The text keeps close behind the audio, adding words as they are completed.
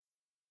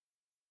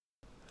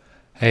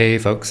Hey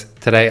folks,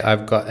 today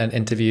I've got an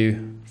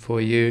interview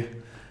for you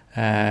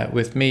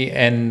with me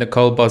and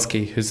Nicole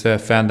Bosky, who's the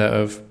founder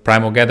of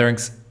Primal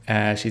Gatherings.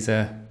 She's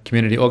a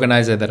community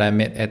organizer that I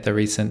met at the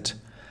recent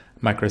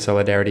Micro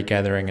Solidarity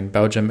Gathering in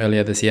Belgium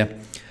earlier this year.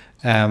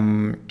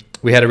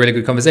 We had a really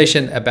good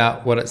conversation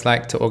about what it's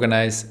like to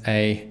organize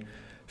a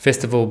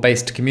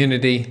festival-based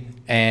community,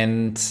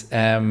 and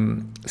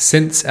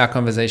since our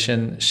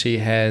conversation, she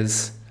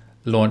has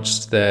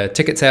launched the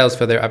ticket sales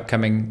for their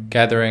upcoming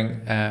gathering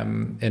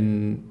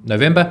in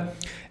November.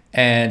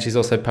 And she's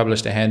also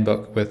published a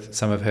handbook with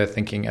some of her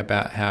thinking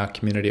about how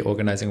community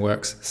organizing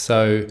works.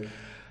 So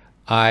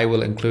I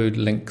will include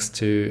links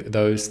to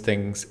those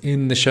things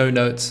in the show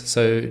notes.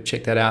 So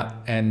check that out.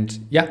 And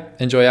yeah,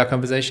 enjoy our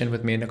conversation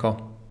with me and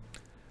Nicole.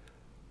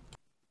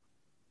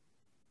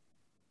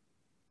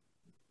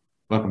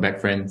 Welcome back,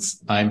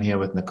 friends. I'm here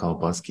with Nicole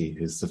Bosky,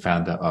 who's the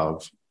founder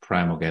of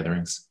Primal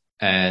Gatherings.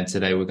 And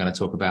today we're going to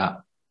talk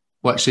about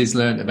what she's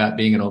learned about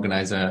being an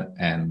organizer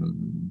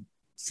and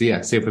see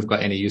if we've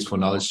got any useful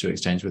knowledge to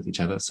exchange with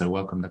each other. So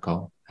welcome,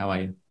 Nicole. How are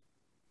you?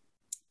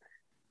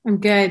 I'm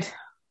good.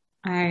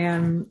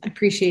 I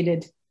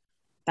appreciated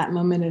that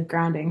moment of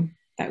grounding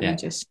that we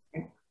just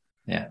shared.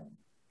 Yeah.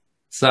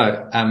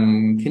 So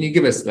can you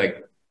give us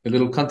like a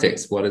little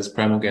context? What is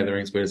Primal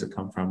Gatherings? Where does it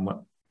come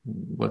from?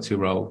 What's your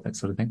role? That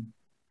sort of thing.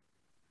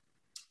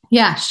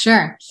 Yeah,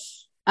 sure.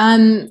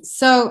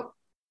 So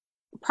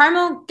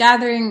Primal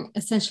Gathering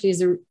essentially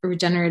is a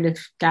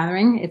regenerative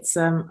gathering. It's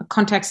a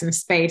context and a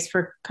space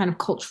for kind of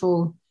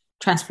cultural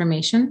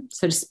transformation,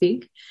 so to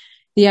speak.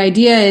 The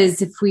idea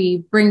is if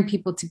we bring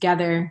people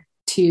together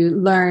to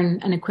learn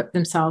and equip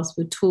themselves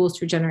with tools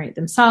to regenerate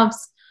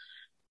themselves,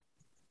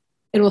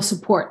 it will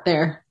support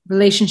their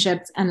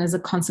relationships and as a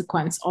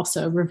consequence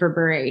also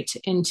reverberate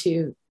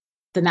into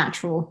the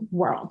natural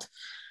world.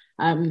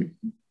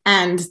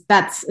 And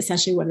that's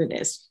essentially what it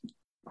is.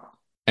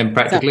 And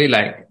practically,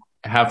 like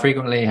how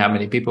frequently, how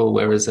many people,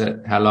 where is it,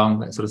 how long,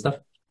 that sort of stuff?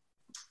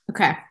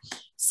 Okay.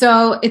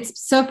 So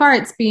it's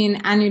been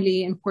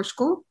annually in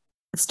Portugal.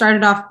 It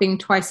started off being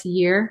twice a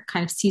year,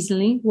 kind of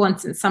seasonally,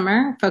 once in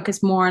summer,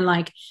 focus more on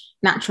like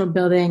natural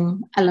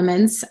building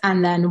elements,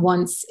 and then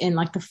once in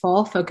like the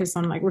fall, focus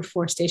on like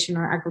reforestation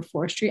or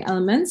agroforestry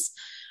elements.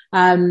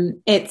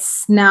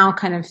 It's now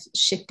kind of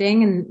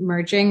shifting and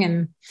merging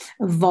and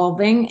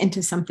evolving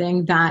into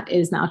something that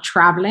is now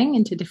traveling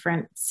into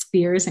different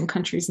spheres and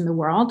countries in the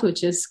world,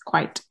 which is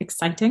quite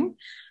exciting.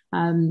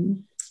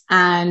 And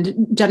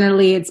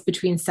generally it's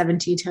between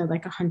 70 to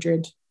like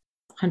 100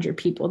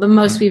 people. The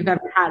most we've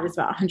ever had is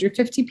about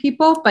 150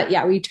 people, but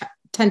yeah, we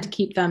tend to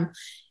keep them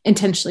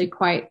intentionally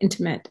quite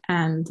intimate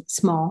and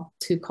small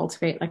to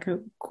cultivate like a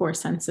core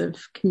sense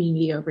of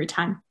community over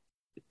time.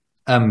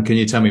 Can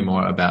you tell me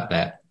more about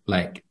that?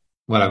 Like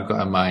what I've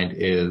got in mind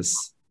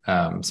is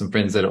some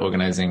friends that are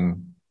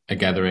organizing a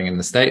gathering in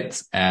the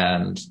States,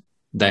 and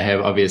they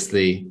have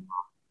obviously,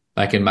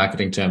 like in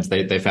marketing terms,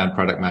 they found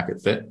product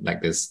market fit.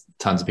 Like there's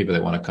tons of people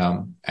that want to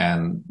come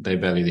and they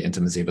value the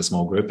intimacy of a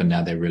small group. And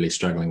now they're really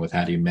struggling with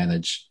how do you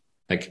manage,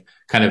 like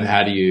kind of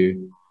how do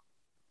you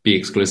be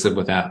exclusive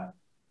without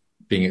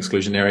being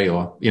exclusionary,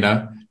 or, you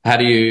know, how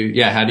do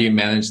you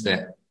manage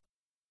that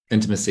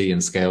intimacy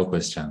and scale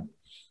question?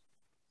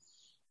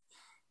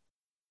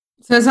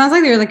 So it sounds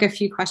like there are like a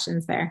few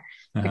questions there.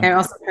 Uh-huh. Like I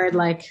also heard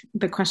like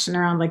the question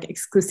around like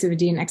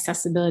exclusivity and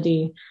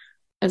accessibility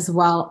as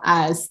well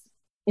as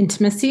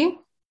intimacy.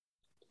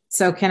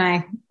 So can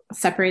I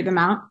separate them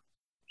out?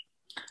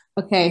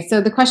 Okay,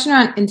 so the question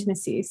around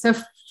intimacy. So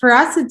for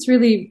us, it's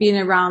really been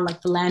around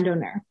like the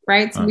landowner,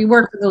 right? So we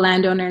work with the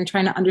landowner and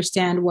trying to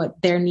understand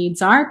what their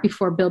needs are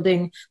before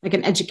building like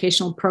an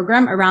educational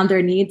program around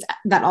their needs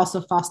that also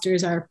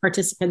fosters our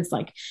participants'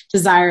 like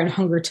desire and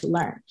hunger to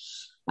learn.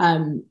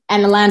 And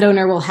a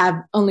landowner will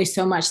have only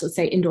so much, let's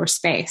say, indoor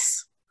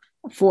space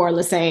for,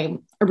 let's say,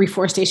 a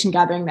reforestation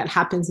gathering that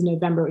happens in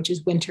November, which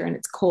is winter and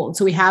it's cold.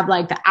 So we have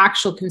like the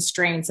actual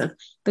constraints of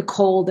the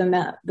cold and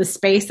the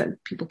space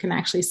that people can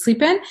actually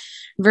sleep in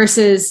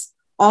versus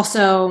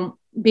also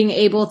being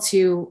able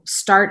to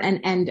start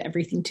and end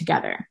everything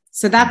together.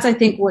 So that's, I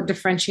think, what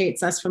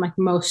differentiates us from like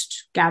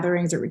most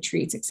gatherings or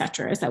retreats, et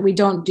cetera, is that we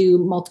don't do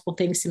multiple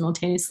things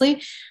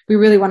simultaneously. We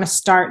really want to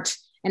start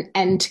and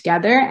end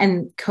together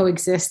and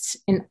coexist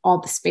in all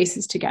the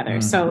spaces together.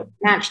 So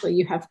naturally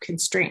you have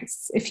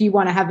constraints. If you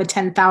want to have a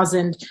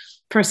 10,000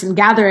 person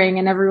gathering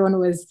and everyone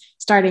was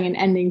starting and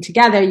ending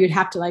together, you'd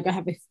have to like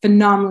have a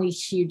phenomenally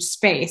huge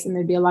space, and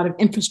there'd be a lot of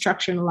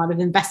infrastructure and a lot of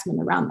investment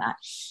around that.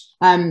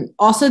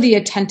 Also the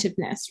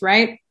attentiveness,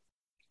 right?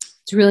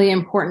 It's really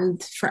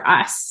important for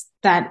us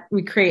that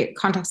we create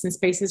contexts and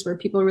spaces where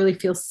people really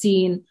feel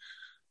seen,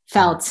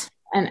 felt,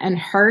 and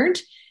heard.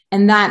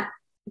 And that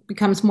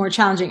becomes more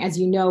challenging, as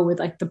you know, with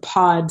like the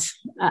pod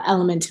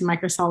element in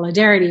micro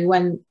solidarity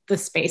when the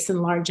space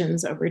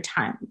enlarges over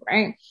time,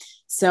 right?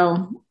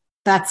 So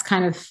that's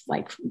kind of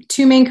like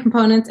two main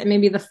components, and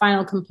maybe the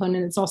final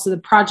component is also the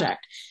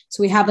project.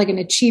 So we have like an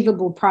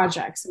achievable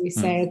project. So we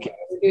say, okay,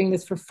 we're doing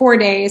this for 4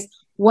 days.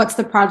 what's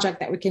the project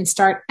that we can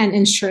start and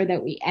ensure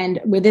that we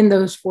end within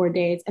those 4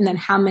 days? And then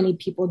how many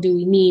people do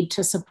we need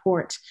to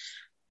support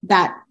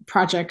that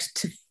project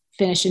to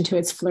finish into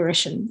its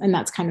fruition? And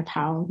that's kind of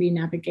how we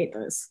navigate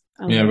those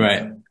elements. Yeah,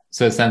 right.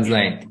 So it sounds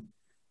like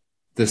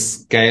the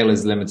scale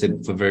is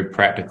limited for very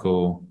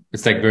practical.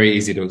 It's like very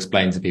easy to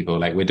explain to people,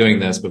 like, we're doing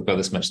this, we've got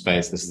this much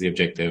space, this is the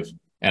objective.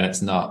 And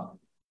it's not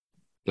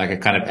like a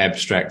kind of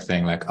abstract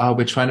thing, like, oh,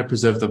 we're trying to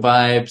preserve the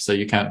vibe, so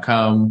you can't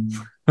come.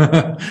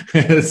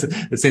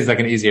 It seems like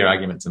an easier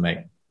argument to make.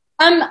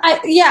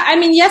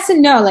 Yes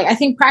and no. Like, I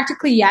think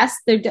practically, yes,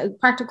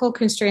 practical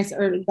constraints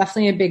are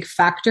definitely a big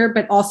factor.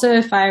 But also,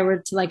 if I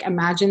were to like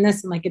imagine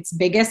this and like its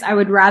biggest, I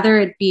would rather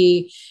it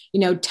be,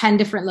 10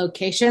 different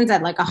locations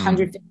at like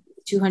 150,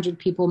 200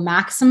 people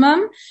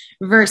maximum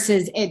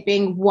versus it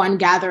being one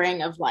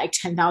gathering of like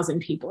 10,000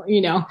 people,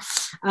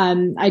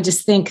 I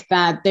just think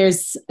that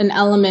there's an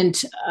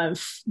element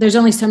of, there's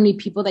only so many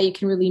people that you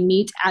can really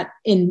meet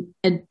in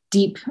a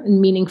deep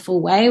and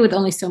meaningful way with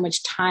only so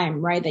much time,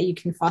 right, that you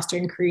can foster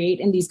and create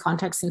in these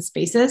contexts and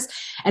spaces.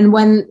 And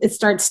when it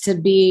starts to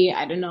be,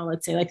 I don't know,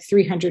 let's say like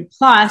 300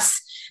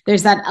 plus,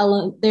 there's that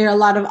there are a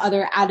lot of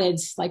other added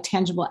like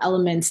tangible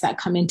elements that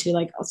come into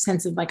like a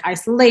sense of like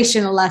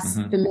isolation, a less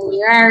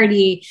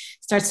familiarity,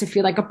 starts to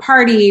feel like a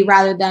party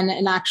rather than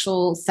an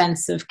actual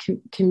sense of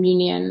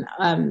communion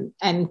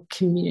and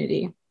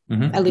community.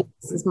 At least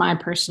this is my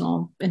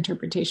personal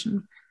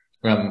interpretation.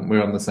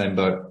 We're on the same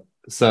boat.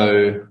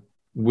 So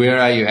where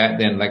are you at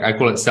then? Like, I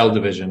call it cell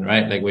division,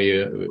 right? Like where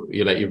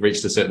you're like, you've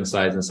reached a certain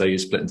size and so you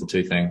split into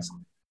two things.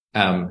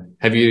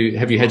 Have you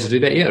had to do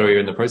that yet, or are you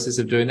in the process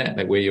of doing that?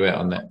 Like, where are you at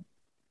on that?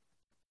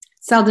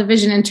 Cell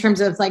division in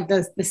terms of like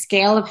the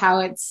scale of how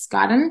it's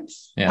gotten.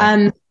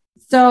 Yeah.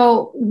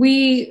 So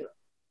we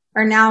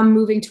are now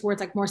moving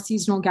towards like more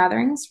seasonal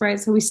gatherings, right?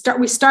 So we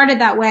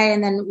started that way,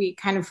 and then we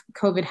kind of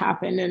COVID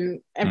happened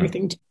and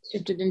everything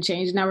shifted and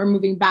changed. Now we're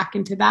moving back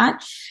into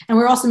that, and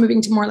we're also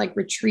moving to more like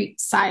retreat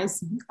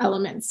size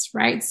elements,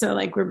 right? So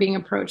like we're being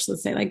approached,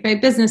 let's say like by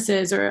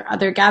businesses or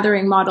other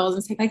gathering models,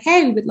 and say like,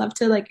 hey, we would love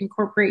to like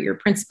incorporate your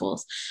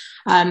principles,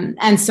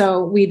 and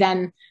so we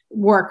then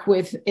work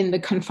within the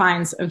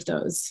confines of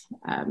those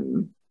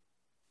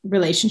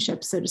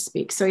relationships, so to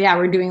speak. So yeah,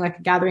 we're doing like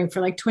a gathering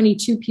for like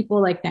 22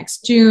 people like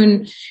next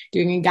June,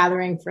 doing a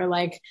gathering for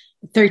like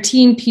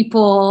 13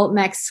 people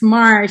next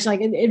March. Like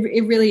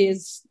it really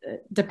is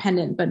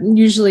dependent, but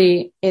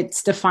usually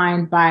it's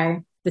defined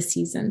by the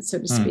season, so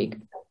to speak.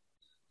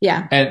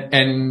 Yeah.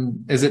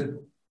 And is it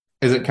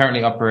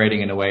currently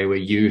operating in a way where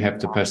you have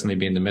to personally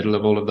be in the middle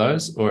of all of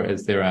those, or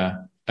is there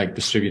a like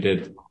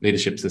distributed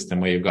leadership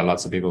system where you've got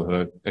lots of people who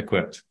are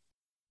equipped?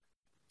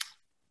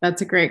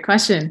 That's a great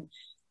question.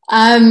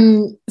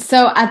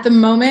 So at the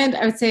moment,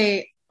 I would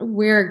say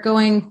we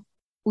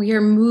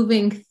are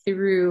moving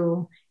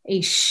through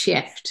a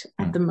shift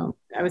at the moment,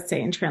 I would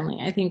say internally.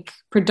 I think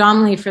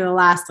predominantly for the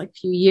last like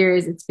few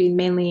years, it's been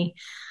mainly,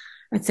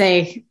 I'd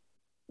say,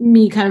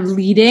 me kind of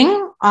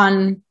leading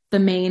on the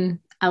main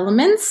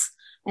elements.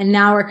 And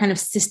now we're kind of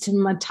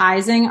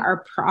systematizing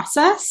our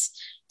process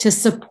to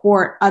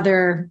support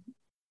other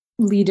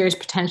leaders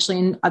potentially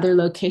in other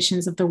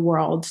locations of the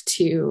world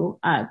to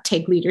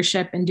take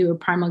leadership and do a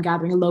primal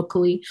gathering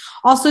locally.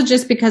 Also,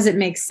 just because it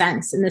makes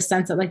sense in the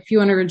sense that, like, if you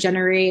want to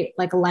regenerate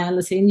like a land,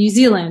 let's say in New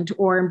Zealand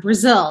or in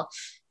Brazil,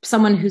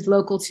 someone who's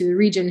local to the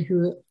region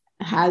who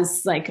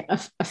has like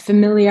a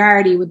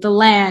familiarity with the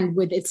land,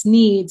 with its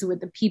needs,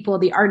 with the people,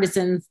 the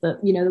artisans, the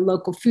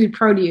local food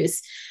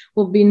produce,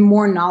 will be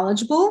more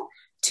knowledgeable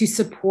to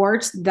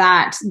support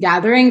that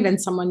gathering than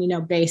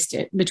someone based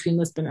it between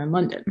Lisbon and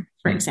London,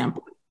 for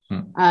example.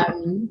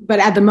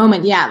 But at the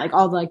moment, yeah, like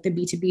all the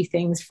B2B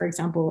things, for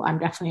example, I'm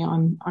definitely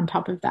on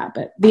top of that.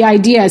 But the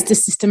idea is to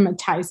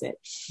systematize it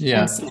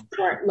and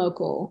support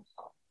local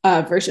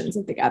versions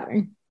of the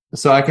gathering.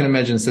 So I can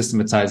imagine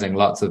systematizing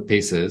lots of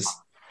pieces,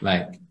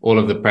 like all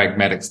of the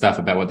pragmatic stuff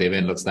about what the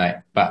event looks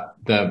like. But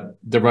the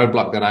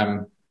roadblock that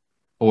I'm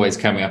always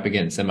coming up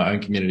against in my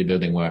own community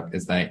building work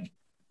is like,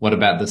 what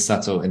about the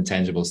subtle,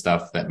 intangible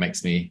stuff that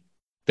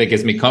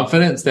gives me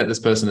confidence that this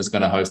person is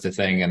going to host a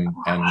thing and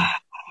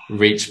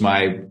reach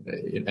my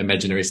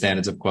imaginary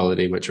standards of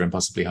quality, which are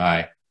impossibly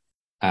high.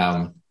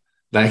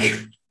 Like,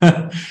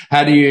 how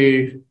are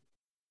you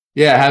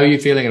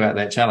feeling about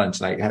that challenge?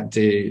 Like,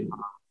 do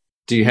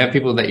you have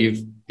people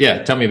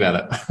that tell me about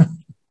it.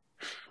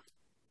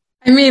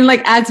 I mean,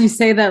 like, as you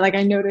say that, like,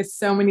 I notice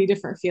so many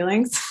different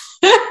feelings.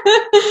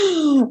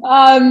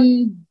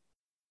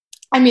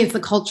 I mean, it's the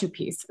culture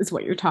piece is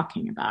what you're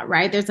talking about,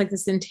 right? There's like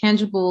this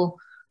intangible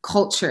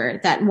culture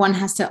that one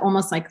has to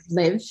almost like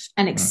live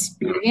and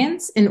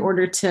experience in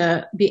order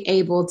to be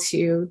able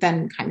to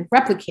then kind of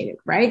replicate it,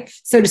 right?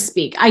 So to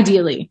speak,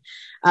 ideally.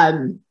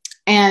 And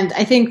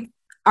I think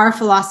our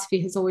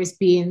philosophy has always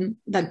been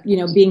that,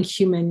 being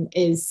human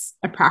is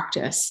a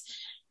practice.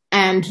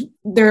 And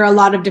there are a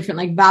lot of different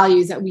like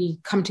values that we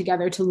come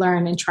together to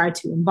learn and try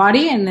to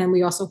embody. And then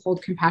we also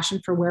hold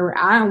compassion for where we're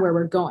at and where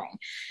we're going.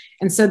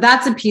 And so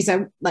that's a piece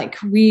of like,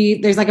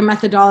 there's like a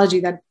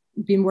methodology that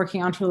been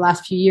working on for the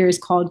last few years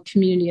called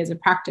Community as a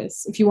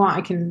Practice. If you want,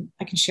 I can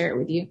share it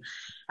with you.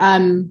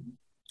 And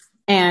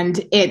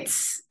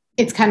it's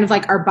kind of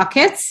like our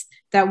buckets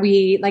that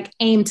we like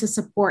aim to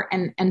support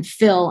and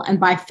fill. And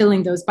by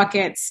filling those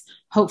buckets,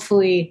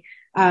 hopefully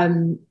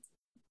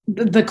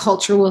the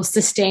culture will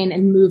sustain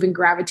and move and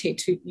gravitate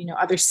to,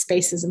 other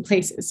spaces and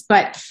places.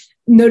 But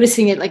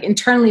noticing it like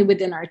internally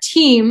within our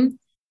team,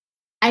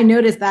 I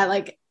noticed that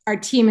like our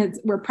team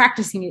we're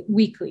practicing it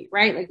weekly,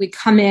 right? Like we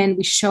come in,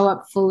 we show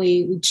up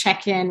fully, we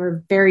check in,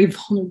 we're very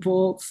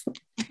vulnerable,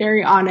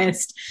 very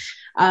honest.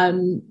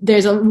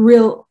 There's a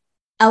real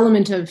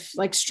element of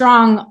like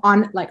strong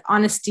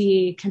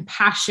honesty,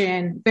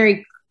 compassion,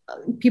 very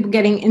people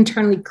getting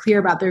internally clear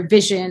about their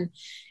vision.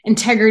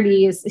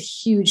 Integrity is a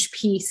huge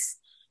piece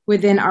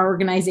within our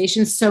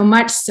organization, so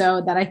much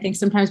so that I think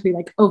sometimes we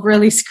like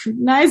overly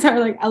scrutinize our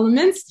like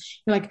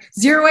elements. You're like,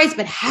 zero waste,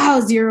 but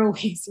how zero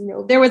waste?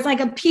 There was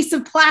like a piece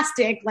of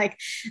plastic, like,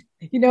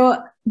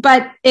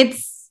 but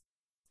it's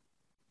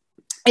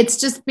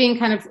just being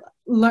kind of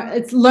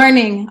it's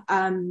learning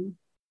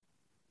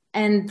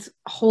and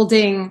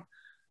holding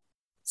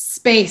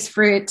space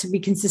for it to be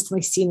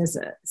consistently seen as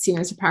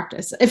a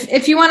practice.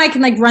 If you want, I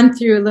can like run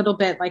through a little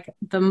bit like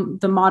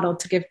the model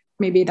to give,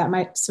 maybe that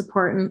might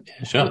support.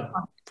 Yeah, sure,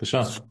 for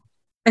sure.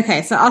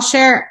 Okay, so I'll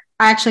share.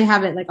 I actually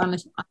have it like on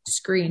the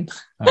screen.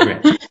 Oh,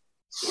 great.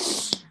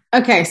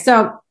 Okay,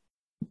 so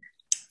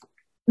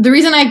the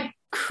reason I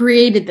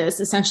created this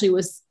essentially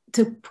was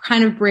to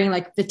kind of bring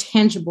like the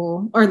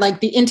tangible or like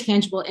the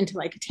intangible into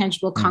like a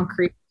tangible,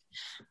 concrete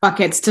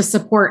buckets to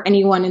support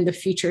anyone in the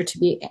future to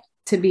be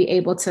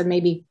able to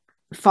maybe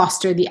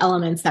foster the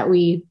elements that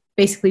we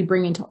basically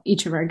bring into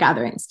each of our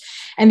gatherings.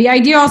 And the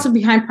idea also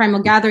behind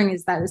Primal Gathering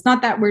is that it's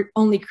not that we're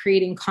only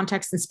creating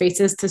context and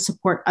spaces to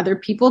support other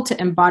people to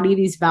embody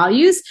these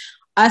values.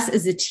 Us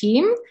as a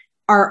team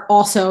are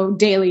also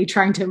daily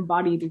trying to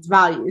embody these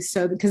values.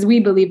 So because we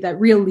believe that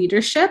real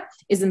leadership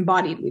is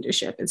embodied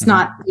leadership. It's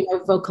not,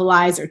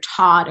 vocalized or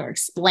taught or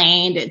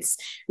explained. It's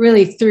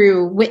really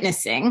through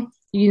witnessing.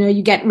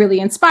 You get really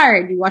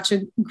inspired. You watch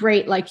a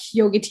great like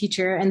yoga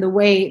teacher and the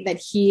way that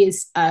he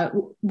is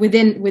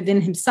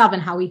within himself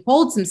and how he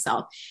holds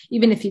himself,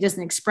 even if he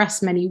doesn't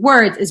express many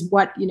words, is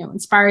what,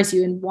 inspires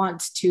you and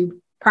wants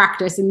to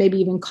practice and maybe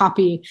even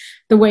copy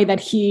the way that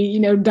he,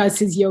 does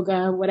his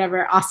yoga,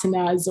 whatever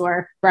asanas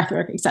or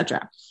breathwork,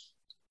 etc.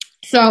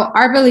 So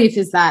our belief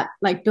is that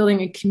like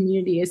building a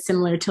community is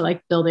similar to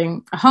like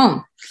building a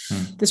home.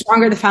 The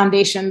stronger the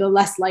foundation, the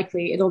less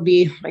likely it'll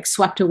be like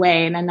swept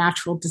away in a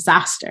natural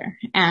disaster.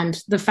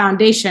 And the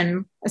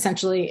foundation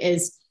essentially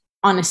is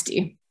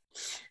honesty.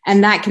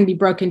 And that can be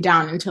broken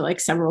down into like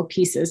several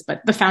pieces,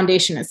 but the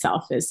foundation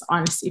itself is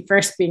honesty.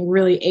 First, being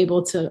really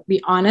able to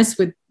be honest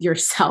with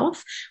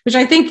yourself, which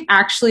I think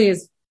actually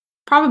is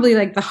probably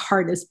like the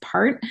hardest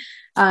part.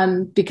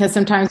 Because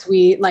sometimes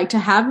we like to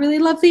have really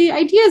lovely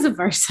ideas of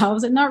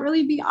ourselves and not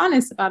really be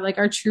honest about like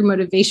our true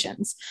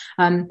motivations.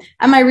 Am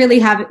I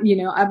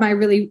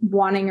really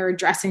wanting or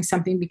addressing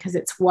something because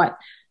it's what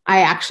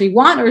I actually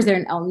want, or is there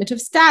an element of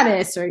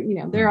status, or,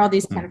 there are all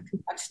these kind of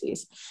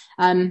complexities.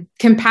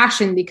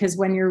 Compassion, because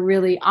when you're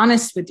really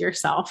honest with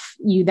yourself,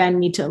 you then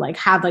need to like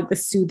have like the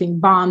soothing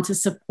balm to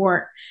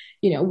support,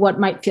 what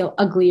might feel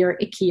ugly or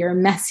icky or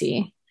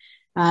messy.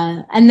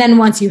 And then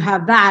once you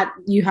have that,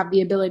 you have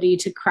the ability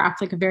to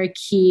craft like a very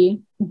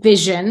key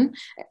vision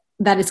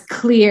that is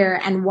clear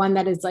and one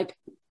that is like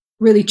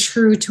really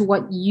true to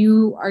what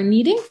you are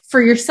needing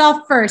for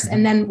yourself first,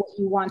 and then what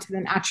you want to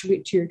then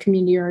attribute to your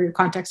community or your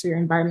context or your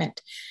environment.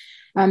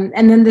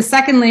 And then the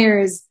second layer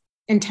is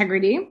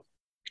integrity,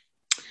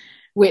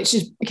 which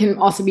can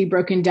also be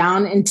broken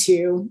down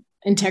into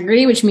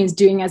integrity, which means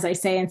doing as I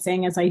say and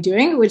saying as I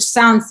doing, which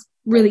sounds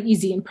really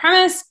easy in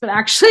premise, but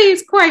actually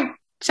it's quite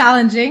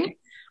challenging.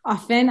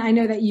 Often, I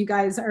know that you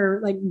guys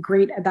are like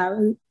great at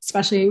that,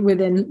 especially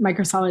within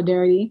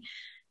Microsolidarity.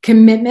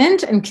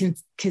 Commitment and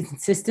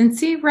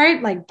consistency,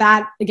 right? Like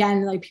that,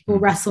 again, like people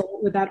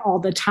wrestle with that all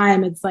the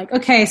time. It's like,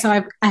 okay, so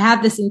I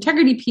have this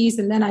integrity piece,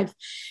 and then I've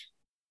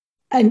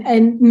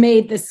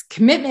made this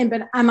commitment,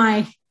 but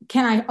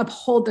can I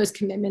uphold those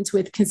commitments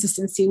with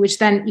consistency, which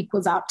then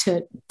equals out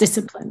to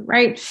discipline,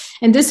 right?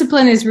 And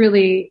discipline is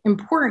really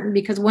important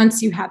because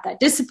once you have that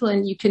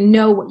discipline, you can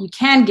know what you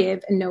can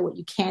give and know what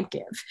you can't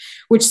give,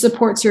 which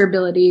supports your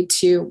ability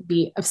to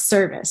be of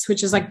service,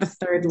 which is like the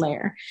third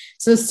layer.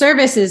 So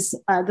service is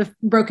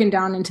broken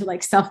down into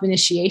like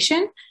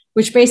self-initiation,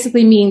 which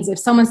basically means if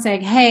someone's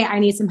saying, hey, I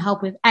need some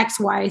help with X,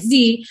 Y,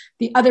 Z,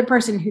 the other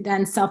person who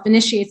then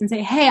self-initiates and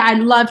say, hey, I'd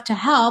love to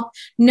help,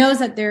 knows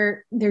that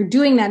they're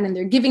doing that and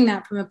they're giving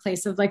that from a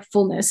place of like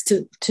fullness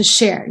to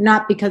share,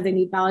 not because they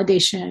need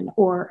validation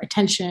or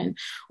attention,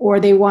 or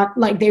they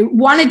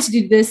wanted to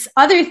do this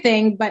other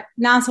thing, but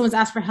now someone's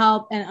asked for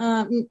help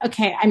and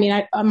okay, I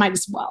might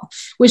as well,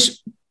 which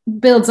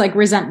builds like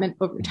resentment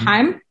over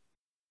time.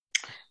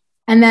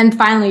 And then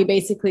finally,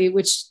 basically,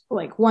 which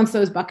like once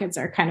those buckets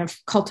are kind of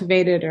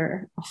cultivated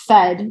or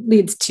fed,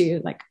 leads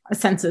to like a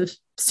sense of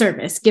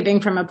service,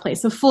 giving from a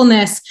place of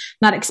fullness,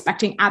 not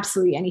expecting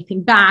absolutely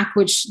anything back,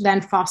 which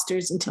then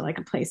fosters into like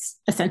a place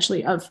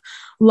essentially of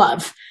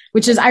love,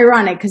 which is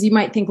ironic because you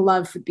might think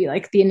love would be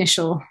like the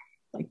initial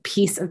like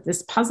piece of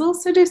this puzzle,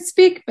 so to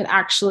speak, but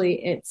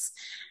actually it's,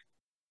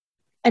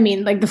 I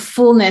mean, like the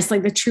fullness,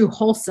 like the true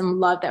wholesome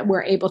love that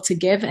we're able to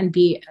give and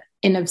be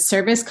in of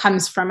service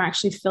comes from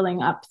actually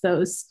filling up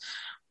those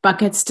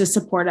buckets to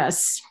support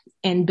us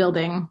in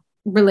building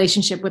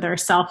relationship with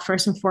ourselves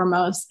first and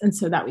foremost, and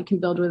so that we can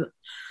build with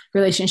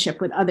relationship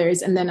with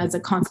others, and then as a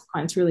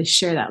consequence really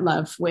share that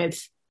love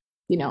with,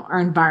 you know, our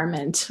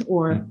environment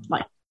or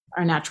like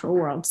our natural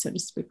world, so to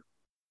speak.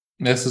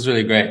 This is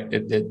really great.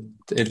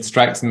 It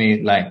strikes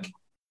me like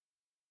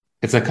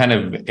it's a kind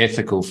of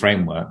ethical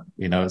framework.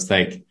 You know, it's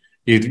like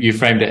you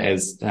framed it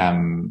as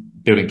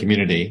building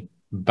community,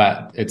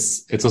 but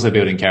it's also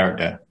building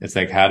character. It's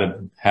like how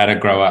to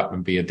grow up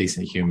and be a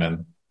decent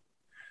human.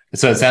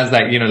 So it sounds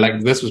like, you know,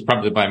 like this was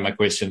prompted by my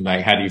question,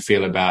 like how do you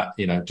feel about,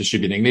 you know,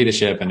 distributing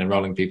leadership and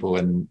enrolling people,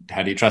 and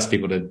how do you trust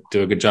people to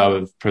do a good job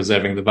of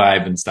preserving the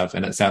vibe and stuff?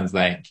 And it sounds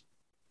like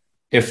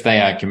if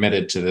they are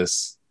committed to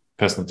this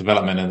personal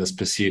development and this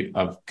pursuit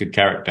of good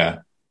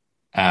character,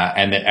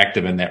 and they're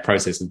active in that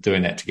process of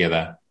doing that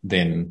together,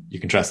 then you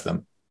can trust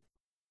them.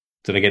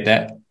 Did I get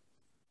that?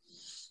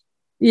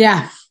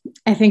 Yeah,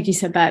 I think you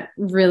said that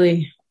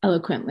really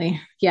eloquently.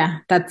 Yeah,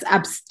 that's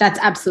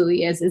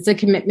absolutely is. It's a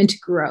commitment to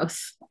growth,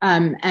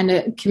 and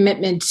a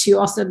commitment to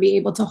also be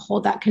able to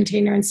hold that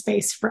container in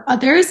space for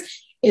others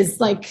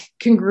is like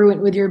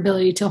congruent with your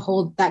ability to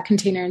hold that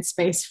container in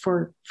space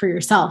for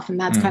yourself. And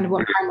that's kind of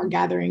what Primal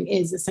Gathering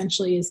is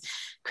essentially, is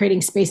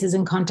creating spaces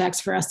and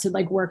contexts for us to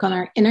like work on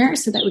our inner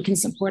so that we can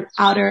support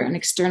outer and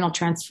external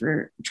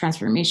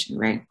transformation,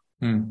 right?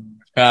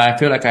 I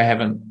feel like I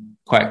haven't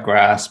quite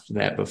grasped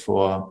that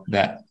before,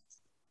 that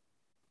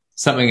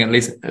something, at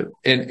least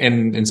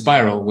in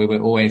Spiral, we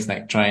were always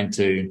like trying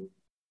to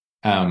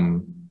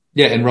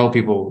enroll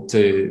people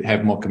to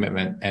have more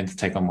commitment and to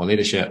take on more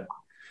leadership.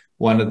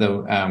 One of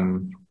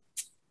the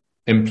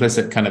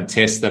implicit kind of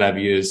tests that I've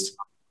used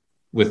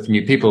with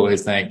new people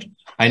is like,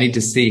 I need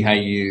to see how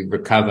you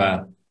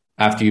recover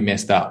after you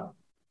messed up,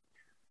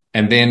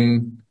 and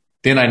then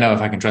I know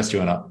if I can trust you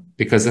or not.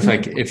 Because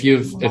if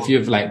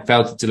you've like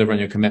failed to deliver on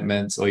your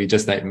commitments, or you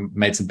just like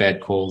made some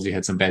bad calls, you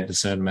had some bad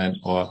discernment,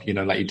 or, you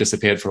know, like you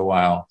disappeared for a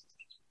while,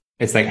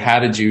 it's like, how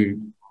did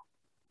you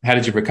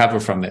recover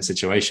from that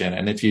situation?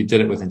 And if you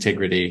did it with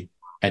integrity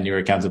and you're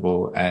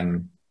accountable,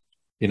 and,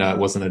 you know, it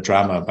wasn't a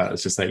drama, but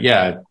it's just like,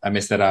 yeah, I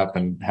messed that up,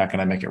 and how can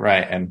I make it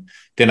right? And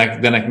then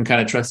I can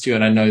kind of trust you,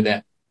 and I know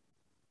that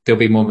there'll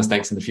be more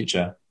mistakes in the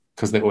future,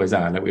 because there always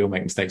are. Like, we all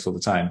make mistakes all the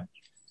time.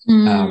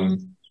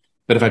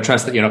 But if I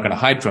trust that you're not going to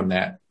hide from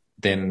that,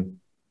 then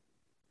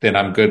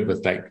I'm good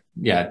with like,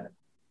 yeah,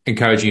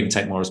 encouraging you to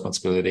take more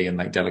responsibility and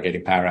like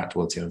delegating power out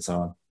towards you and so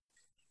on.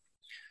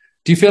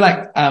 Do you feel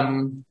like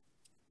can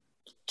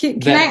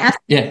I ask?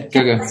 Yeah,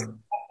 go.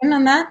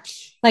 On that,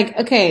 like,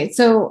 okay,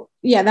 so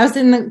yeah, that was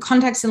in the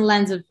context and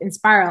lens of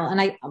Inspiral,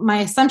 and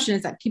my assumption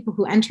is that people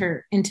who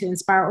enter into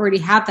Inspiral already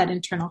have that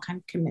internal kind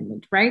of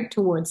commitment, right,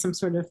 towards some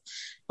sort of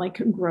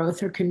like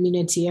growth or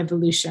community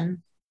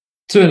evolution.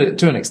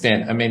 To an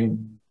extent, I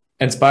mean,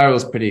 Inspiral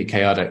is pretty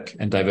chaotic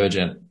and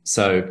divergent,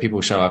 so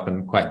people show up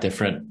in quite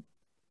different.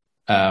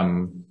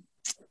 Like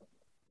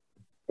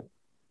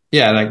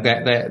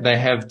they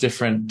have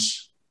different.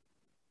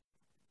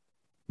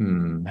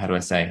 How do I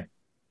say?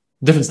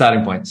 Different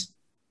starting points.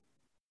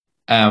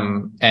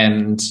 And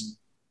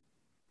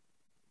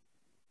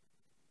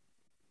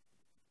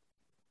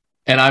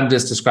I'm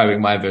just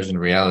describing my version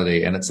of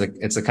reality, and it's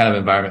a kind of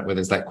environment where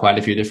there's like quite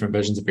a few different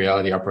versions of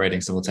reality operating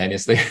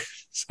simultaneously.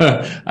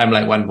 So I'm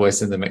like one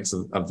voice in the mix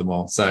of them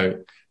all.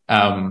 So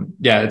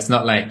it's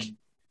not like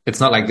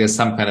there's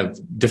some kind of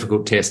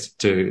difficult test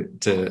to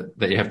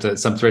that you have to,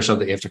 some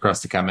threshold that you have to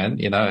cross to come in.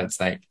 You know, it's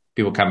like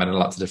people come in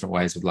lots of different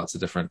ways with lots of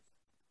different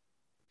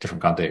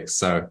contexts.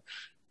 So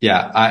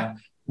yeah,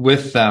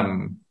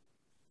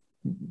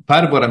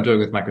 part of what I'm doing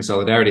with Micro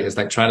Solidarity is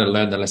like trying to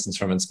learn the lessons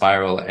from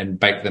Inspiral and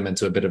bake them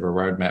into a bit of a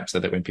roadmap,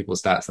 so that when people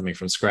start something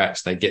from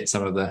scratch, they get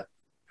some of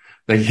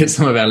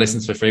our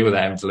lessons for free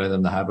without having to learn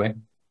them the hard way.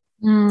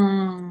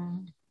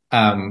 And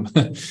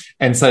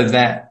so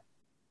that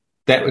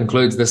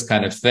includes this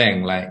kind of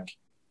thing, like,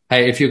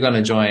 hey, if you're going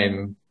to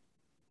join,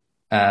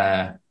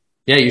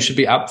 you should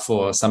be up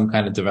for some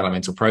kind of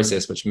developmental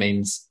process, which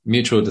means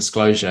mutual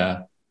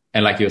disclosure,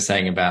 and like you were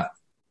saying about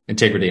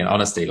integrity and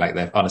honesty, like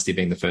that honesty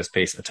being the first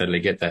piece. I totally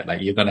get that.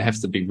 Like, you're going to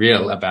have to be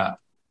real about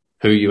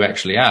who you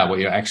actually are, what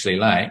you're actually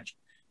like.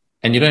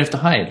 And you don't have to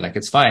hide. Like,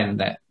 it's fine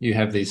that you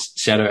have these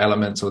shadow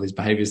elements or these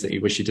behaviors that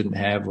you wish you didn't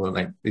have, or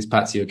like these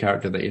parts of your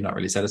character that you're not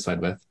really satisfied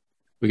with.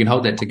 We can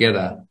hold that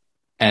together.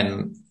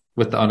 And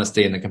with the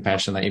honesty and the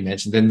compassion that you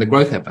mentioned, then the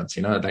growth happens,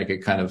 you know, like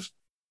it kind of,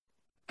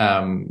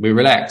 we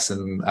relax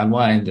and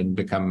unwind and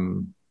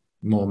become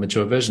more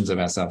mature versions of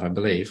ourselves, I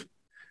believe.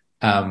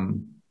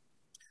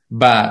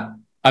 But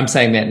I'm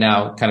saying that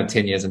now, kind of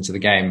 10 years into the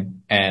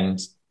game, and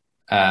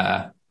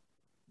I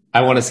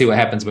want to see what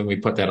happens when we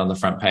put that on the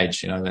front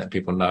page, that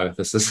people know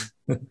this is,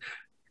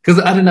 because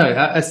I don't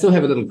know, I still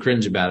have a little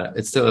cringe about it.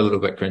 It's still a little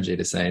bit cringy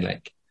to say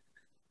like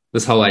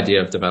this whole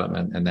idea of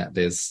development, and that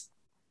there's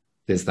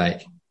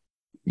like,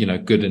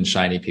 good and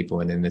shiny people,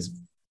 and then there's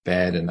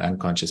bad and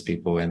unconscious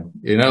people, and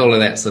all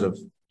of that sort of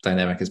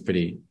dynamic is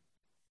pretty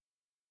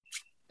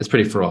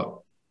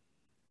fraught.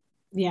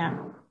 Yeah.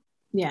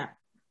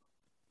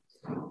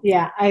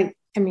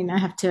 I mean, I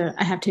have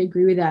to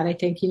agree with that. I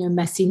think,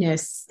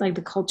 messiness, like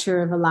the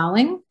culture of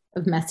allowing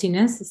of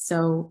messiness is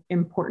so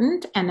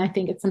important. And I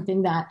think it's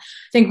something that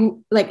I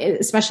think, like,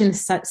 especially in the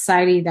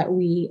society that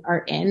we are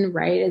in,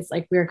 right? It's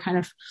like, we're kind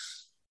of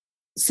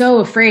so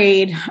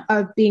afraid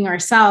of being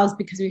ourselves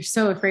because we're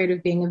so afraid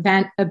of being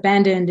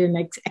abandoned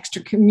and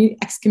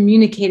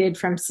excommunicated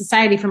from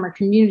society, from our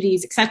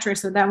communities, etc.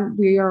 So that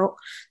we are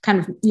kind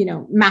of,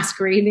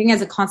 masquerading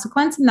as a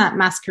consequence. And that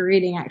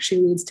masquerading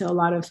actually leads to a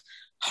lot of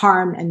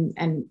harm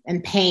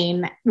and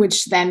pain,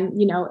 which then,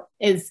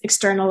 is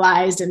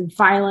externalized and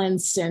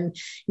violence and,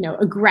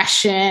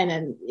 aggression.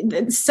 And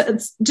it's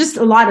just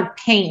a lot of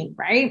pain,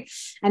 right?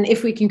 And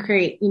if we can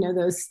create,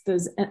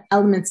 those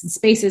elements and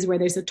spaces where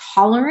there's a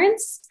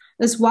tolerance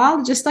as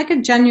well, just like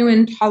a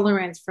genuine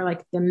tolerance for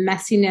like the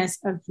messiness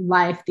of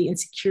life, the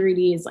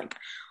insecurities, like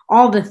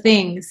all the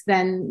things,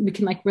 then we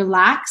can like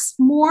relax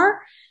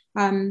more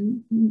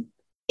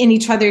in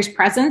each other's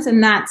presence.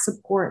 And that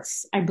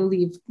supports, I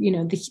believe,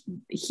 the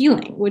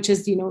healing, which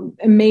is,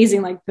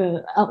 amazing. Like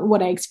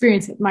what I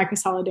experienced at Micro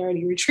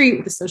Solidarity Retreat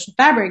with the social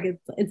fabric,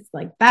 it's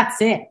like,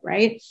 that's it,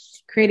 right?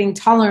 Creating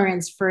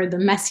tolerance for the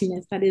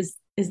messiness that is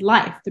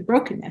life, the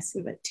brokenness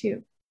of it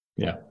too.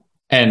 Yeah.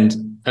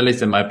 And at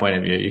least in my point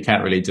of view, you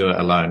can't really do it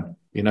alone.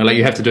 Like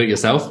you have to do it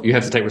yourself. You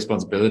have to take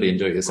responsibility and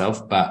do it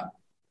yourself. But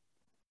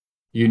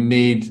I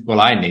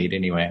need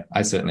anyway.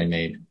 I certainly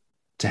need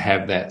to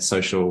have that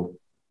social,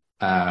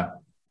 I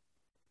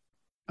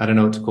don't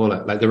know what to call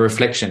it, like the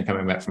reflection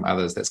coming back from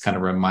others that's kind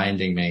of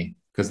reminding me,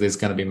 because there's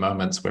going to be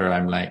moments where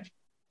I'm like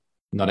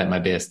not at my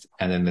best,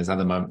 and then there's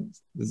other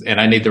moments, and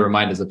I need the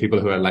reminders of people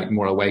who are like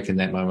more awake in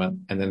that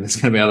moment, and then there's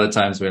going to be other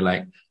times where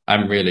like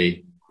I'm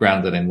really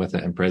grounded and with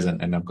it and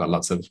present, and I've got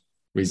lots of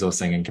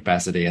resourcing and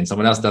capacity, and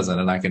someone else doesn't,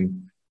 and I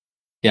can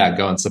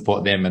go and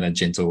support them in a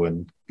gentle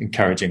and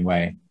encouraging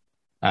way.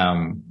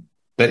 But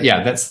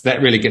that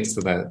really gets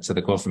to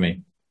the core for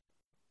me.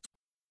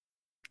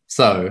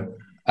 So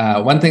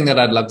one thing that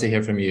I'd love to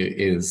hear from you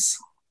is,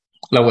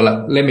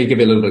 let me give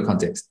you a little bit of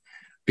context.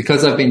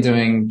 Because I've been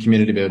doing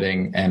community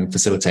building and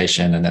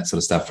facilitation and that sort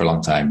of stuff for a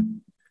long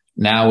time.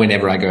 Now,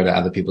 whenever I go to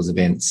other people's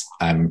events,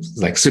 I'm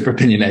like super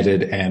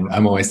opinionated, and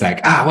I'm always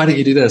like, why don't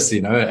you do this?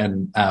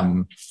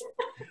 And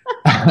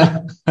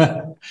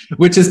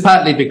which is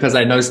partly because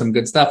I know some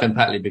good stuff, and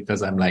partly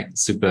because I'm like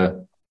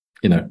super,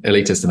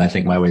 elitist, and I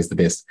think my way is the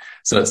best.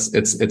 So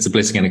it's a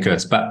blessing and a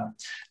curse. But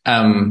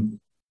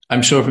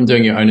I'm sure from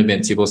doing your own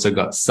events, you've also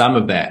got some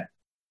of that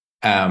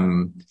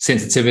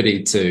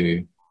sensitivity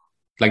to,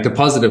 like, the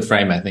positive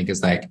frame, I think,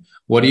 is like,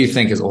 what do you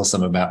think is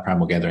awesome about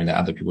Primal Gathering that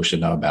other people should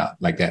know about?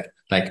 Like that,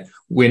 like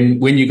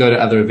when you go to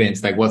other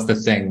events, like what's the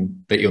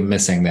thing that you're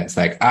missing that's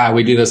like,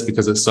 we do this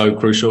because it's so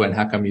crucial, and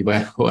how come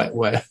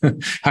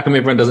how come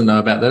everyone doesn't know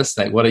about this?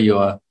 Like, what are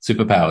your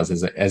superpowers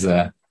as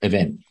a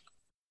event?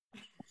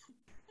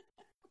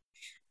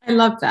 I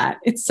love that.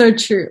 It's so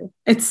true.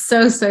 It's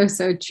so, so,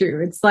 so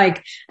true. It's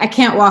like, I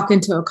can't walk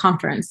into a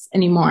conference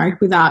anymore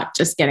without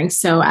just getting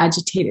so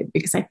agitated,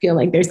 because I feel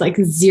like there's like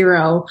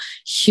zero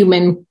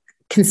human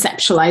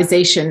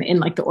conceptualization in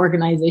like the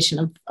organization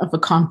of a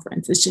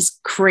conference. It's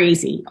just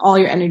crazy. All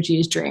your energy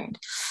is drained.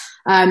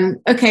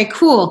 Okay,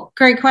 cool.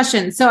 Great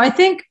question. So I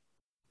think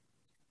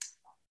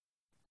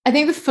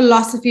the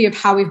philosophy of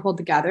how we hold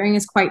the gathering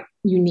is quite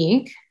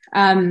unique.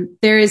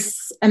 There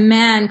is a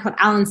man called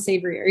Alan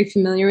Savory. Are you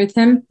familiar with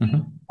him?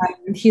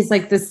 Mm-hmm. He's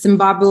like the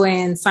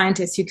Zimbabwean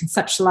scientist who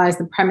conceptualized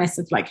the premise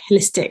of like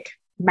holistic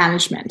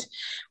management,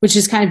 which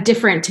is kind of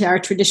different to our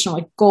traditional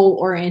like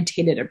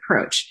goal-orientated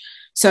approach.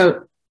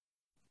 So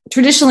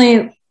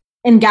traditionally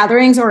in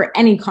gatherings or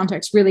any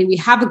context, really, we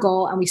have a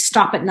goal and we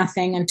stop at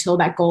nothing until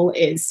that goal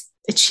is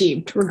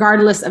achieved,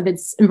 regardless of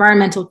its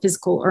environmental,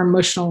 physical, or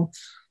emotional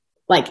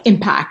like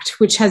impact,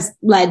 which has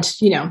led,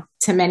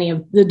 to many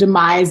of the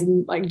demise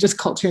and like just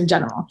culture in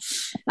general.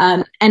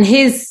 And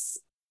his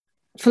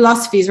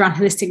philosophies around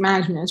holistic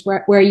management is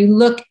where you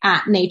look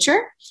at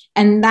nature,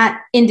 and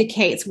that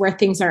indicates where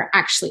things are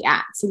actually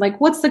at. So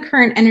like, what's the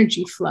current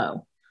energy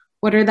flow?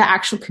 What are the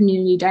actual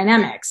community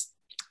dynamics?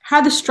 How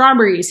are the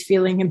strawberries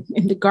feeling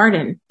in the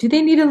garden? Do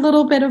they need a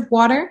little bit of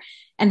water?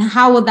 And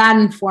how will that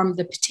inform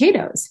the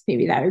potatoes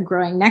maybe that are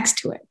growing next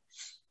to it?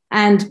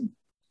 And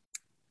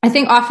I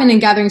think often in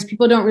gatherings,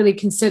 people don't really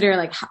consider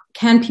like,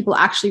 can people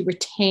actually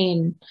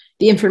retain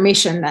the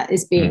information that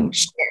is being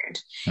shared?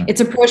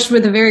 It's approached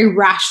with a very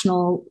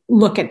rational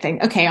look at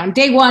things. Okay, on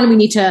day one, we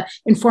need to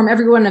inform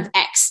everyone of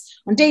X.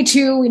 on day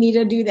 2, we need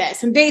to do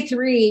this. On day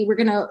 3, we're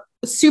going to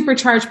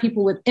supercharge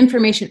people with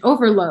information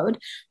overload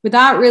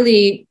without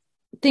really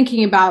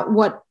thinking about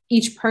what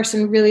each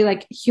person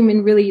really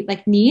human really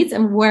needs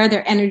and where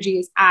their energy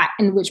is at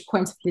and which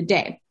points of the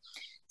day.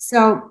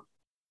 So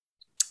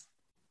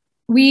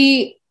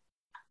we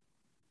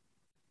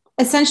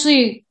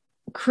essentially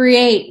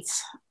create,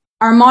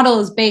 our model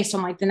is based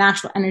on the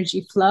natural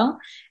energy flow,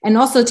 and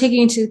also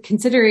taking into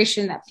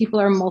consideration that people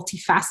are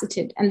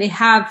multifaceted and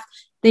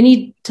they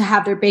need to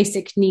have their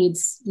basic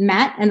needs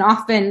met. And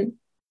often,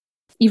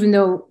 even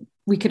though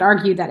we could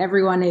argue that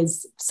everyone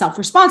is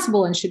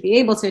self-responsible and should be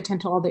able to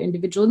attend to all their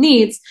individual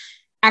needs,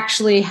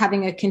 actually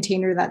having a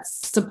container that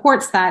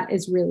supports that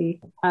is really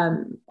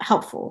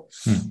helpful.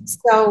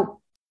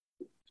 So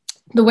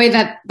the way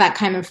that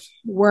kind of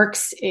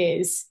works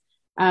is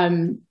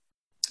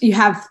you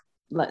have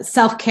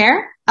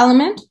self-care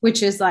element,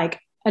 which is a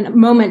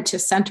moment to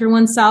center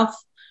oneself,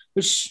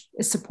 which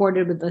is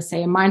supported with, let's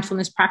say, a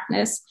mindfulness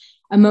practice,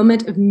 a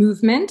moment of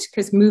movement,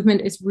 because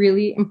movement is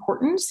really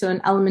important. So an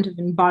element of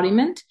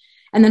embodiment,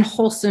 and then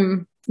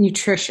wholesome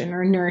nutrition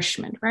or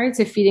nourishment, right?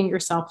 So feeding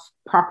yourself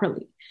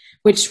properly,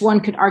 which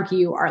one could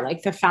argue are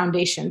the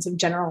foundations of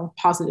general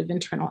positive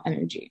internal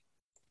energy.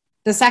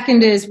 The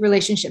second is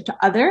relationship to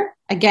other.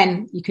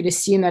 Again, you could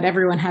assume that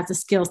everyone has the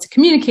skills to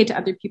communicate to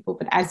other people,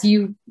 but as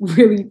you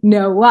really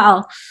know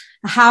well,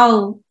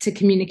 how to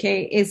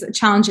communicate is a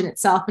challenge in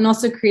itself. And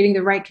also creating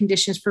the right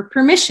conditions for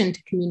permission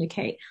to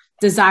communicate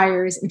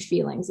desires and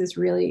feelings is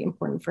really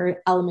important for an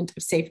element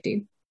of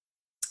safety.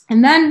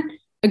 And then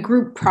a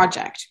group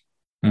project.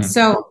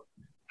 So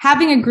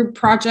having a group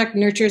project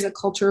nurtures a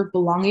culture of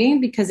belonging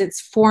because it's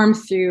formed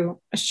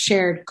through a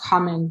shared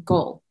common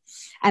goal.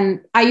 And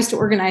I used to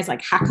organize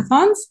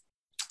hackathons.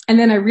 And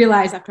then I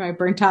realized after I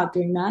burnt out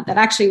doing that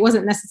actually it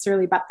wasn't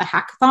necessarily about the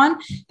hackathon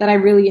that I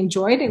really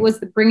enjoyed. It was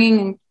the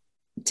bringing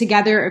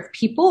together of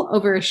people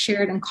over a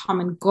shared and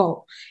common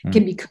goal. It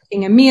could be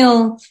cooking a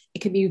meal. It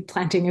could be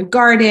planting a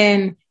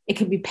garden. It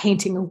could be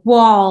painting a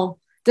wall.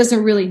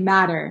 Doesn't really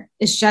matter.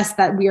 It's just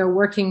that we are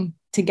working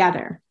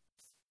together.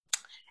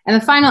 And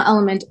the final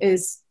element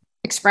is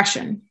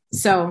expression.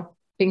 So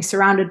being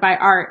surrounded by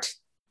art,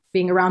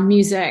 being around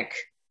music,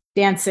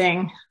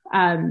 dancing,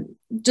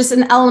 just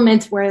an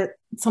element where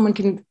someone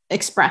can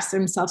express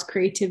themselves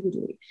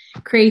creatively.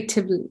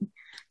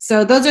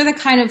 So those are the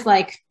kind of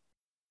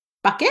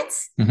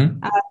buckets.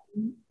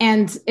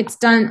 And it's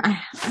done, I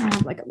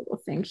have a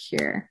little thing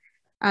here.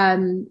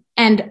 And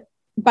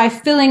by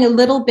filling a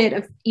little bit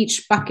of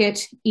each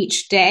bucket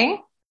each day,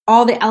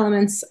 all the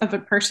elements of a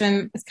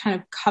person is kind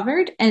of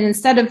covered. And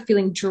instead of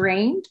feeling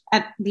drained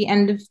at the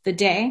end of the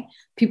day,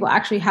 people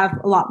actually have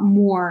a lot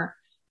more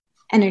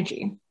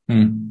energy,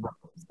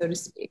 so to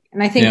speak.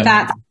 And I think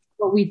that's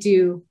what we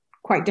do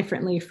quite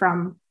differently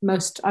from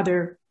most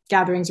other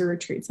gatherings or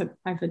retreats that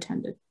I've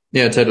attended.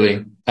 Yeah,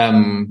 totally.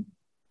 A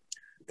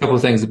couple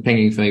of things are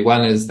pinging for me.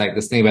 One is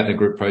this thing about the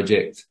group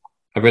project.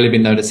 I've really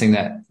been noticing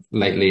that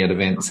lately at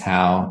events,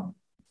 how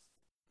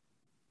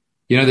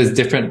there's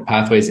different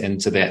pathways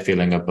into that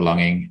feeling of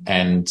belonging.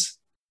 And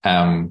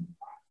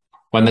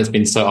one that's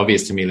been so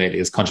obvious to me lately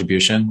is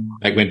contribution.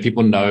 When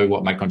people know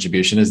what my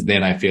contribution is,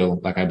 then I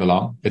feel like I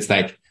belong. It's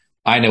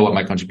I know what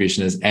my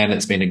contribution is and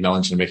it's been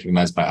acknowledged and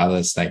recognized by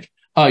others.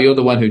 Oh, you're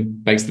the one who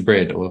bakes the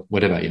bread or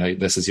whatever,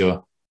 this is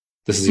your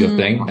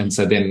thing. And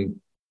so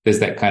then there's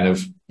that kind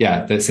of,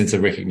 that sense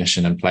of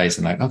recognition in place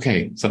and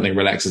okay, something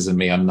relaxes in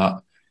me. I'm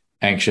not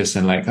anxious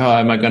and oh,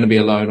 am I going to be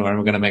alone or am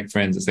I going to make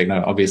friends? It's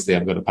no, obviously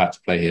I've got a part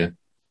to play here.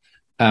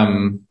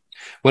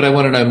 What I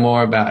want to know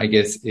more about, I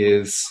guess,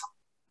 is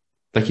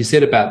you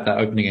said about the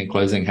opening and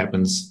closing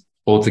happens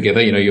all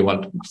together. You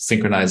want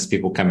synchronized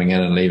people coming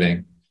in and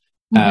leaving.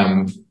 So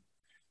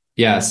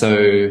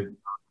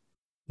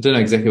I don't know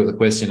exactly what the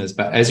question is,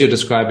 but as you're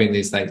describing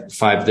these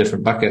 5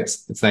 different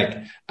buckets, it's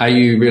are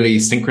you really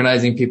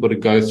synchronizing people to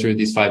go through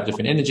these 5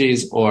 different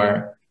energies,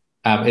 or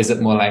is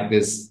it more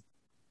there's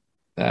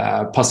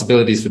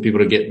possibilities for people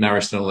to get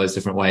nourished in all those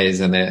different ways,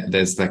 and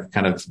there's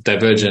kind of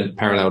divergent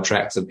parallel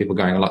tracks of people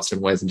going in lots of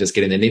different ways and just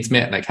getting their needs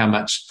met? How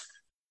much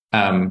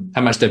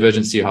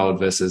divergence do you hold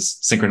versus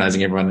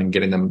synchronizing everyone and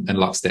getting them in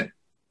lockstep?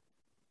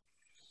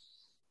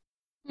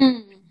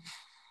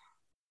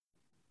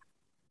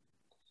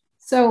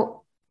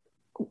 So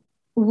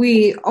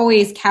we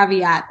always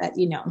caveat that,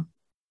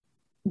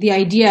 the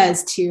idea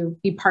is to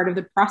be part of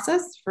the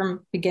process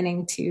from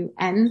beginning to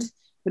end.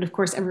 But of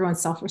course,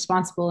 everyone's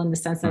self-responsible in the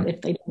sense that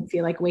if they don't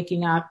feel like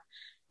waking up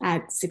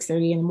at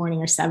 6:30 in the morning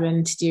or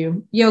 7 to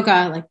do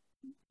yoga,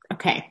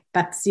 okay,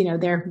 that's,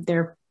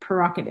 their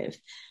prerogative.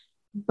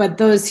 But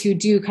those who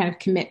do kind of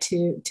commit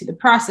to the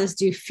process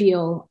do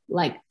feel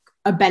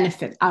a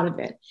benefit out of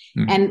it.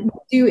 And we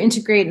do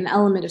integrate an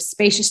element of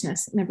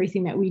spaciousness in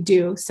everything that we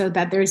do so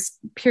that there's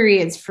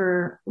periods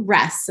for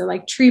rest. So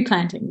tree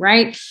planting,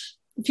 right?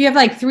 If you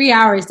have 3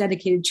 hours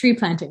dedicated to tree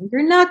planting,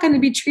 you're not going to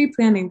be tree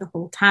planting the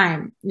whole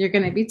time. You're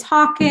going to be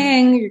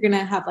talking. You're going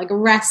to have a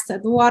rest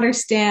at the water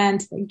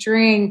stand,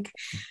 drink.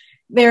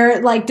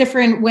 There are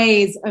different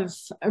ways of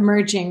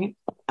emerging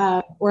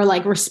or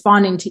like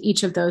responding to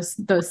each of those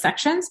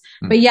sections.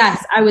 But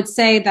yes, I would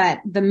say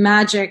that the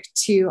magic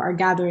to our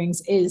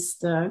gatherings is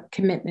the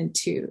commitment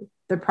to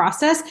the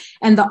process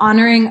and the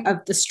honoring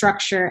of the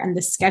structure and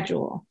the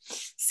schedule.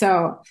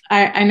 So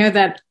I know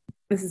that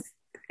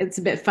it's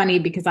a bit funny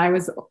because I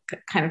was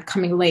kind of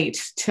coming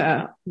late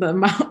to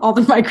all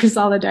the micro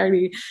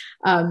solidarity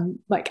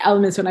like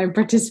elements when I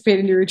participated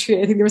in your retreat.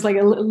 I think there was like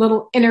a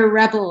little inner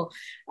rebel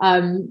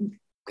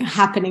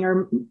happening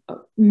or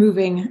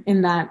moving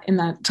in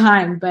that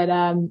time. But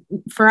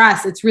for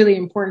us, it's really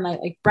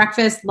important, like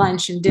breakfast,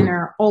 lunch, and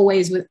dinner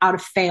always without a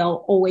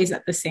fail, always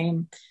at the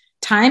same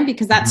time,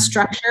 because that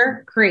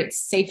structure creates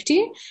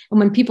safety. And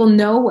when people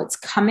know what's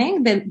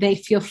coming, then they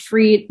feel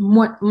free,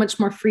 much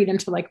more freedom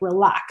to like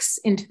relax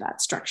into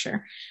that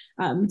structure.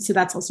 So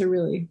that's also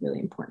really, really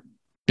important.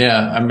 Yeah,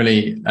 I'm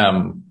really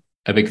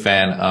a big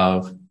fan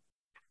of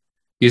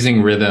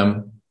using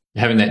rhythm,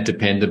 having that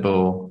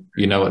dependable,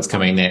 what's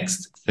coming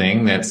next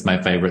thing. That's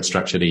my favorite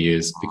structure to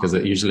use, because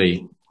it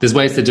usually, there's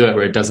ways to do it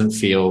where it doesn't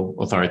feel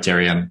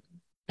authoritarian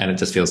and it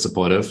just feels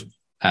supportive.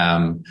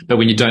 But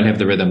when you don't have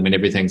the rhythm, when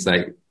everything's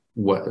like,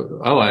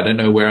 I don't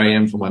know where I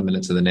am from 1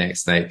 minute to the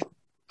next, like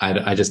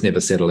I just never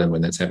settle in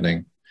when that's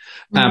happening.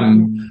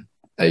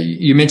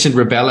 You mentioned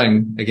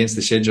rebelling against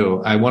the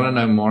schedule. I want to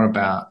know more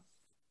about,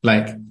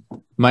 like,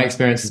 my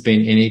experience has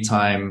been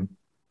anytime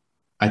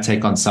I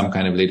take on some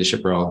kind of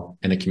leadership role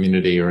in a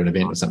community or an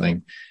event or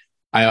something,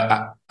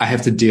 I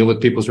have to deal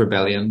with people's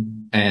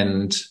rebellion.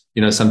 And,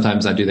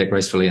 sometimes I do that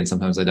gracefully and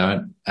sometimes I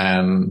don't.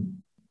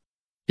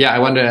 I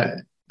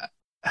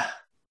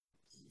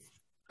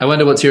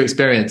wonder what's your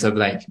experience of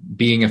like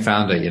being a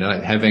founder,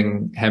 like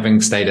having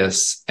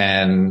status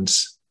and,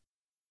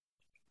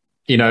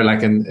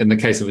 like in the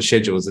case of a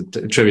schedule is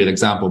a trivial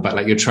example, but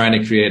like you're trying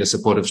to create a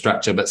supportive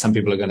structure, but some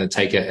people are going to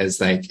take it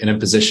as like an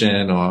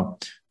imposition, or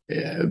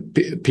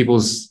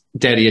people's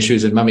daddy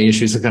issues and mummy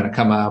issues are going to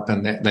come up.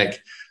 And that,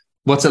 like,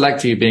 what's it like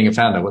for you being a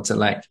founder? What's it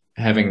like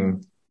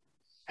having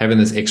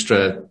this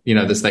extra,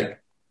 this like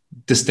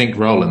distinct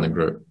role in the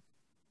group?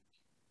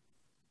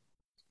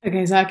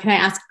 Okay, so can I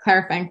ask a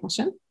clarifying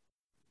question?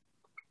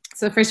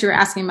 So first you were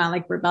asking about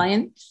like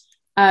rebellion.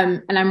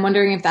 And I'm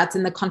wondering if that's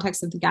in the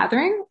context of the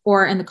gathering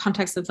or in the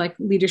context of like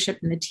leadership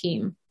in the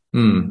team.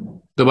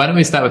 So why don't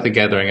we start with the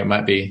gathering? It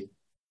might be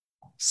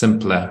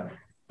simpler,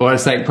 or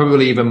it's like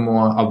probably even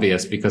more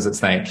obvious, because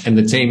it's like in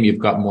the team, you've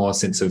got more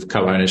sense of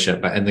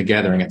co-ownership, but in the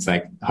gathering, it's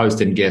like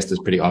host and guest is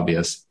pretty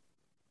obvious.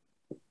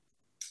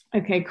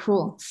 Okay,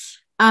 cool.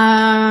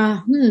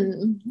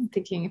 I'm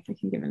thinking if I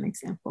can give an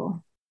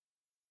example.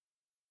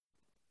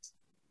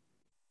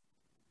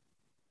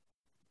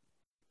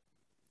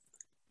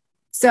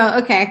 So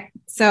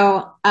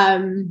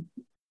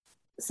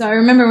I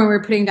remember when we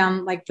were putting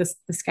down like the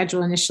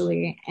schedule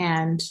initially,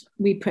 and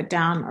we put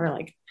down, or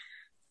like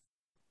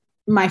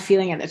my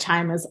feeling at the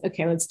time was,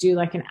 okay, let's do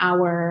like an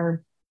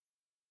hour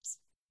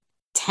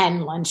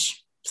 10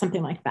 lunch,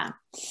 something like that.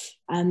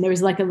 And there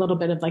was like a little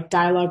bit of like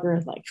dialogue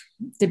or like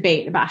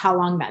debate about how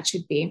long that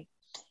should be.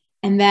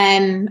 And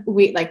then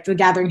the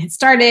gathering had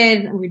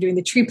started and we were doing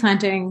the tree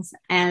plantings,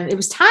 and it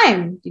was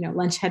time,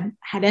 lunch had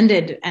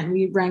ended, and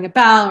we rang a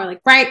bell. We're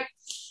like, right,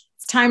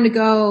 it's time to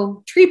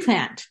go tree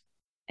plant.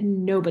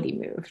 And nobody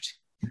moved.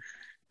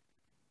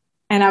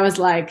 And I was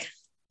like,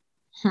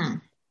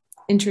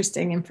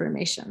 interesting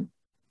information.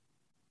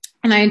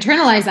 And I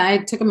internalized that. I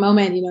took a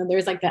moment,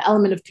 there's like the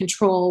element of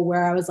control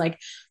where I was like,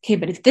 okay,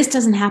 but if this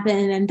doesn't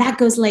happen and that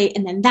goes late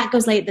and then that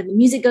goes late, then the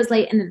music goes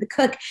late and then the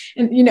cook,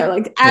 and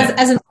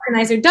as an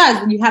organizer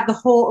does, when you have the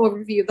whole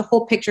overview, the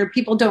whole picture,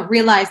 people don't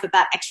realize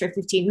that extra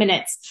 15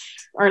 minutes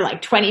or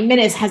like 20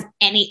 minutes has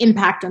any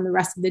impact on the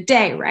rest of the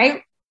day,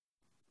 right?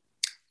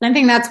 And I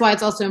think that's why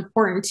it's also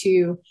important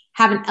to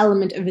have an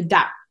element of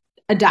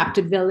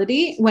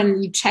adaptability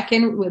when you check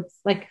in with,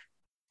 like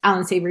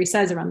Alan Savory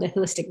says, around the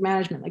holistic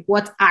management, like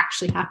what's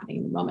actually happening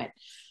in the moment.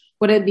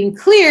 What had been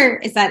clear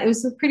is that it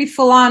was a pretty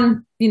full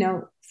on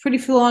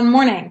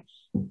morning.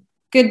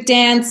 Good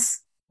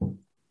dance,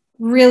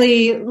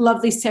 really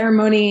lovely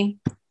ceremony.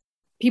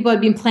 People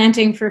had been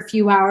planting for a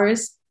few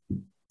hours,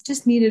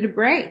 just needed a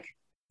break.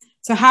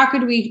 So how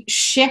could we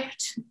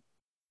shift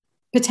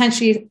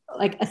potentially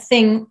like a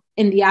thing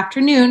in the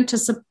afternoon to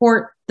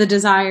support the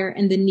desire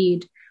and the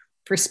need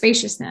for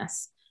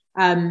spaciousness,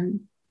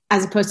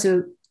 as opposed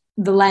to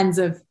the lens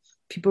of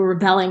people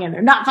rebelling and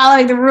they're not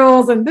following the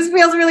rules and this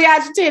feels really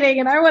agitating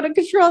and I want to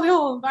control the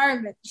whole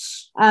environment.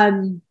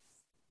 And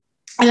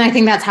I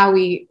think that's how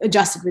we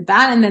adjusted with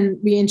that. And then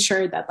we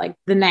ensured that like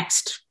the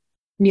next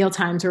meal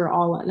times were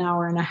all an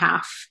hour and a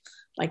half,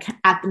 like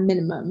at the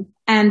minimum.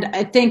 And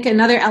I think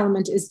another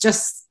element is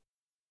just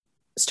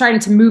starting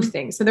to move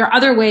things. So there are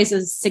other ways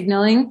of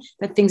signaling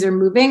that things are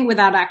moving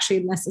without actually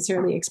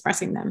necessarily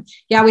expressing them.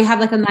 Yeah, we have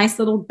like a nice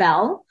little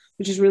bell,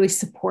 which is really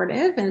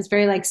supportive and it's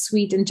very like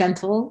sweet and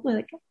gentle. We're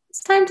like,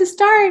 it's time to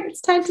start.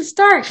 It's time to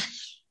start.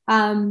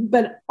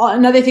 But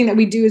another thing that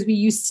we do is we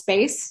use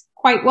space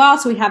quite well.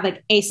 So we have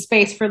like a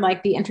space for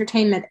like the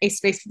entertainment, a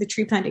space for the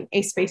tree planting,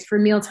 a space for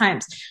meal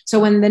times. So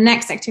when the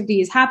next activity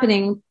is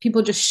happening,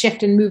 people just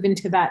shift and move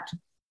into that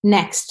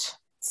next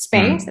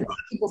space, and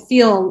people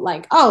feel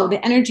like, oh,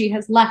 the energy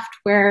has left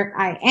where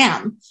I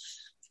am.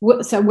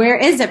 So where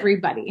is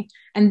everybody?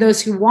 And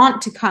those who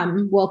want to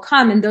come will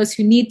come, and those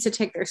who need to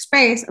take their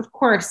space, of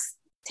course,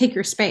 take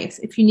your space.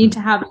 If you need to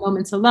have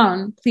moments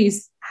alone,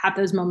 please have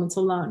those moments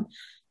alone.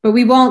 But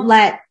we won't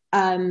let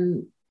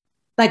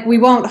we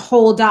won't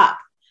hold up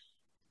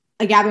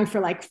a gathering for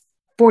like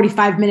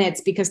 45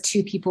 minutes because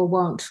two people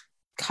won't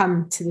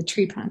come to the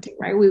tree planting,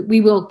 right?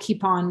 We will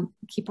keep on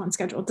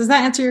schedule. Does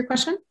that answer your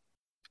question?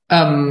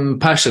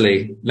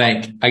 Partially.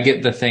 Like, I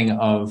get the thing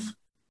of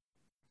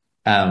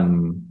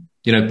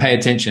pay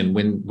attention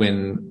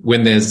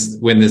when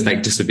there's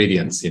like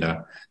disobedience,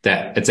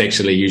 that it's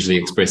actually usually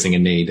expressing a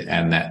need,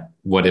 and that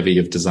whatever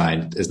you've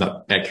designed is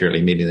not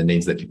accurately meeting the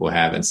needs that people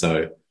have. And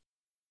so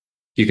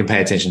you can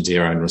pay attention to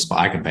your own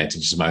response. I can pay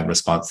attention to my own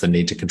response, the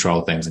need to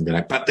control things and be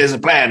like, but there's a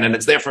plan and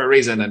it's there for a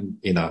reason. And,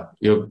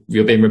 you're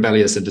being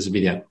rebellious and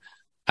disobedient.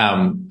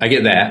 I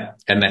get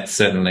that. And that's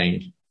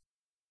certainly,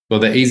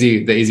 well, the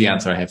easy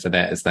answer I have for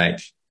that is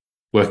like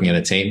working in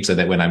a team, so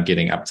that when I'm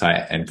getting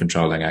uptight and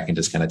controlling, I can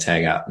just kind of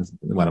tag out and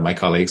one of my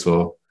colleagues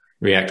will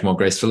react more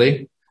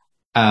gracefully.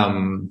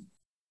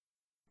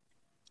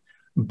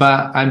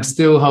 But I'm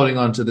still holding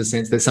on to the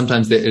sense that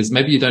sometimes there is,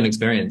 maybe you don't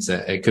experience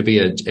it. It could be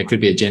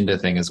a gender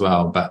thing as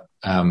well. But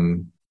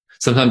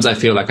sometimes I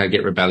feel like I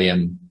get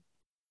rebellion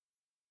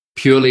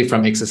purely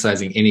from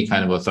exercising any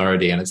kind of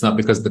authority. And it's not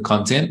because of the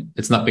content.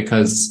 It's not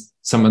because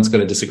someone's got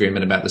a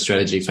disagreement about the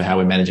strategy for how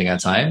we're managing our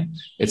time.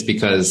 It's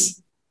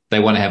because they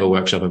want to have a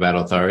workshop about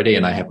authority.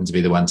 And I happen to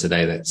be the one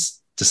today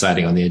that's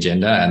deciding on the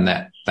agenda. And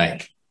that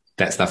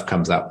stuff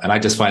comes up. And I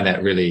just find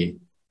that really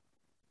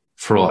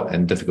fraught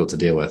and difficult to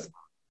deal with.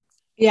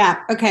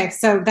 Yeah. Okay.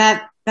 So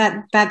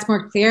that's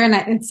more clear.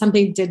 And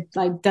something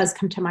does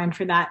come to mind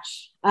for that.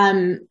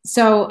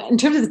 So in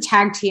terms of the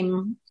tag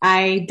team,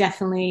 I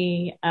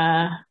definitely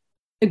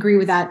agree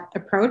with that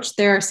approach.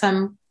 There are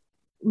some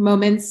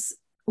moments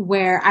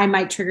where I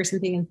might trigger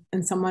something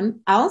in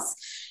someone else,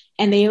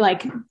 and they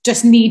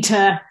just need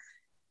to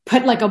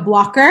put a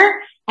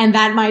blocker, and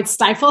that might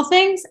stifle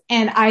things.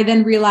 And I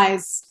then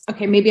realize,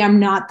 okay, maybe I'm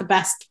not the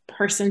best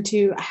person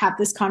to have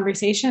this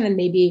conversation. And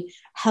maybe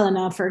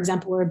Helena, for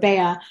example, or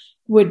Bea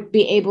would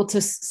be able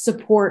to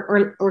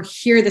support or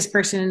hear this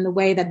person in the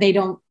way that they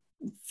don't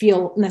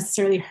feel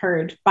necessarily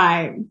heard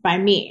by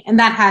me. And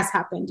that has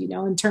happened,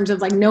 in terms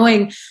of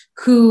knowing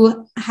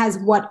who has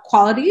what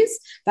qualities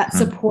that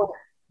support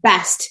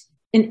best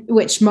in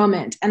which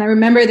moment. And I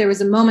remember there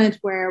was a moment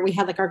where we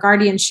had our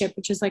guardianship,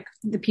 which is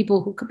the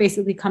people who could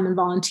basically come and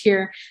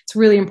volunteer. It's a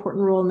really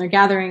important role in their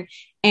gathering.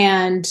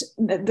 And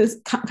this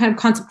kind of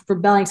concept of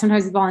rebelling,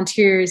 sometimes the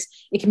volunteers,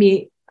 it can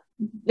be,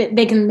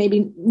 they can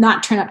maybe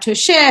not turn up to a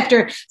shift,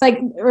 or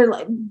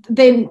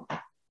they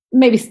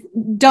maybe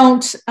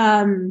don't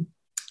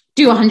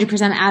do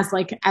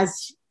 100%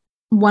 as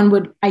one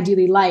would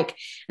ideally like.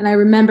 And I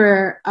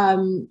remember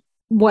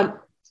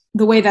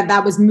the way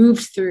that was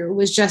moved through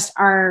was just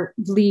our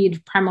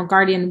lead primal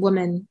guardian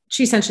woman.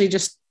 She essentially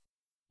just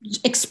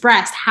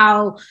expressed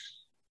how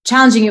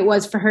challenging it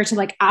was for her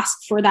to ask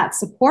for that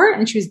support.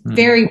 And she was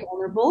very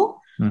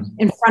vulnerable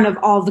in front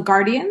of all the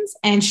guardians.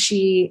 And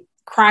she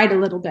cried a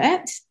little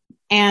bit,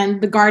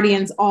 and the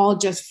guardians all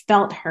just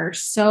felt her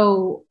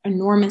so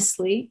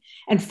enormously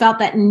and felt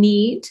that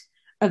need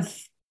of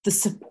the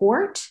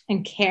support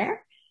and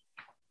care,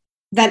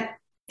 that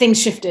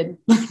things shifted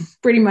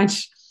pretty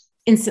much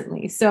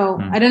instantly. So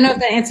I don't know if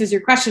that answers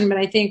your question, but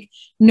I think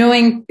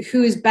knowing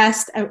who's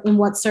best in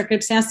what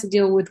circumstance to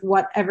deal with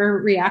whatever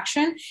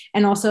reaction,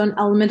 and also an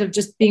element of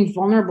just being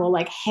vulnerable,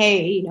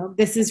 hey,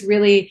 this is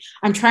really,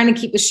 I'm trying to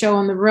keep the show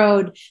on the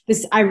road.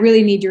 I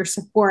really need your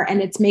support,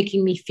 and it's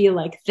making me feel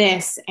like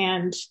this.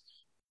 And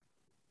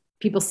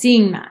people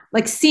seeing that,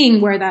 seeing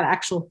where that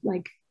actual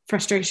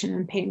frustration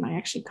and pain might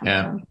actually come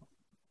from.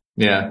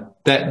 Yeah.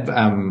 That,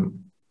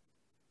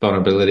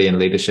 vulnerability and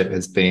leadership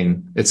it's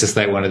just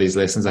one of these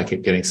lessons I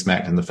keep getting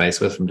smacked in the face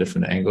with from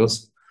different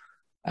angles.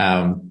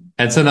 And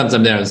sometimes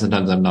I'm there and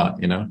sometimes I'm not,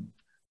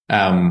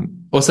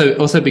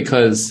 also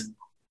because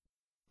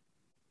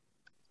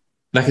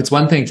it's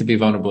one thing to be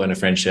vulnerable in a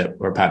friendship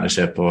or a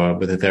partnership or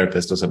with a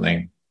therapist or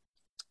something.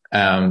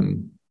 But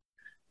in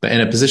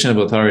a position of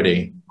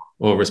authority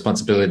or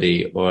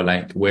responsibility, or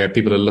where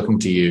people are looking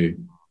to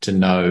you to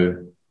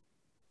know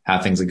how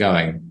things are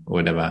going or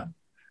whatever.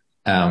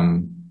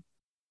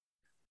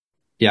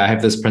 I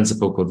have this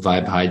principle called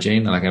vibe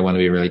hygiene. I want to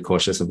be really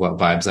cautious of what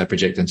vibes I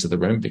project into the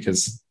room,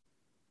 because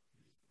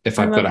if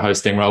I've got a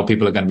hosting role,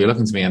 people are going to be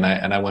looking to me, and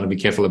I want to be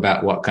careful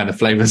about what kind of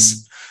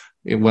flavors,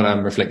 what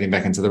I'm reflecting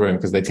back into the room,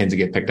 because they tend to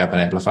get picked up and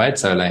amplified.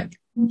 So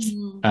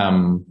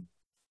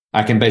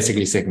I can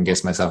basically second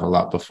guess myself a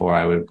lot before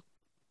I would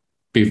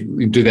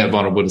do that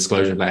vulnerable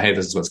disclosure, hey,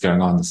 this is what's going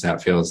on. This is how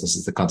it feels. This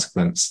is the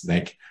consequence.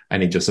 I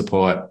need your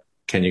support.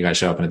 Can you guys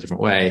show up in a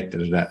different way?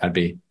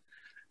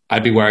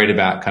 I'd be worried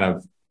about kind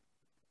of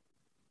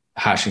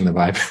harshing the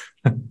vibe.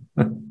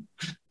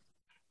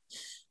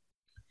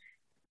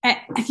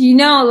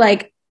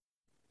 Like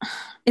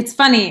it's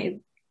funny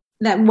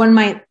that one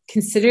might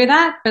consider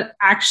that, but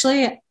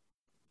actually,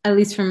 at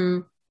least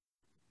from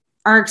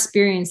our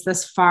experience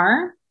thus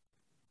far,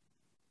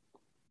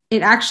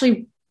 it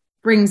actually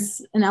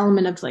brings an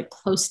element of like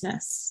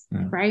closeness,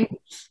 right?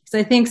 Because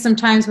I think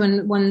sometimes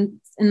when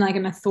in like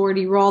an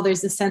authority role,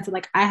 there's this sense of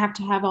like, I have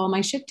to have all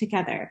my shit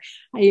together.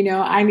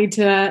 I need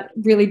to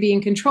really be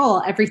in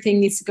control. Everything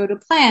needs to go to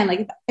plan.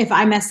 Like if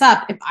I mess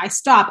up, if I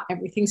stop,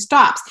 everything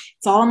stops.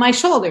 It's all on my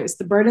shoulders.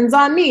 The burden's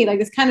on me. Like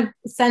this kind of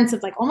sense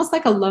of like almost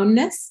like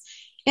aloneness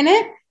in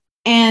it.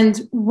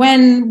 And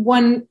when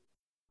one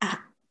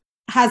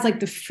has like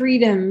the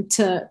freedom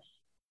to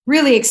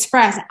really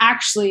express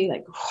actually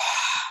like,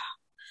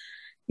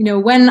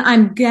 when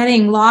I'm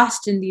getting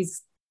lost in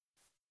these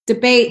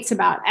debates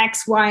about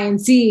X, Y, and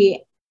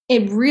Z,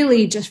 it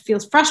really just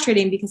feels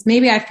frustrating because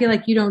maybe I feel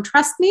like you don't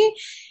trust me.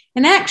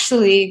 And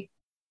actually,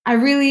 I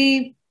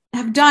really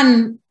have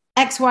done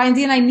X, Y, and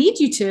Z, and I need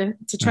you to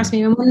trust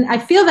me. And when I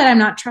feel that I'm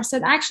not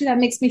trusted, actually, that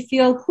makes me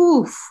feel,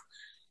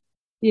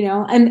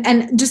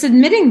 and just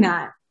admitting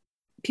that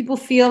people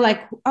feel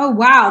like, oh,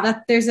 wow,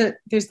 that there's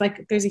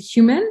a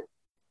human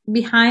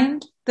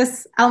behind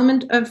this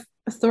element of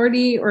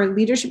authority or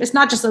leadership. It's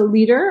not just a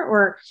leader,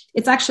 or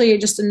it's actually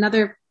just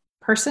another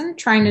person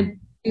trying to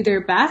do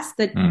their best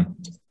that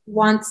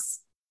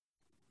wants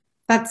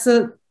that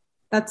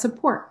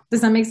support.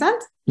 Does that make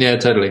sense? Yeah,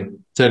 totally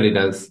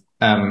does.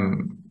 I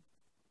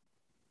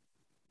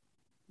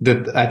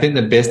think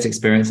the best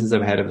experiences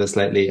I've had of this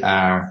lately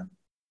are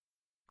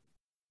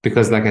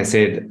because, like I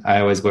said,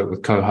 I always work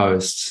with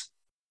co-hosts.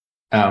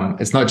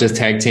 It's not just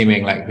tag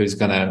teaming, like who's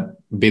going to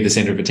be the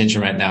center of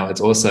attention right now.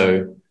 It's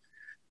also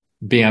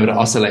being able to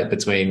oscillate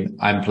between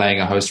I'm playing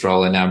a host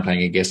role and now I'm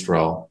playing a guest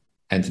role,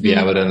 and to be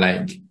able to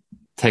like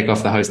take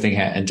off the hosting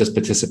hat and just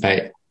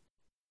participate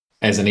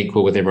as an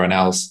equal with everyone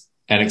else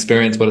and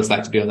experience what it's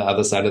like to be on the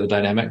other side of the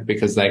dynamic.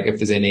 Because like if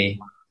there's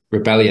any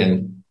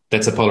rebellion,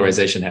 that's a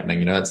polarization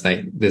happening. It's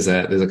like there's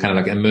a kind of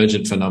like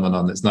emergent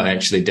phenomenon that's not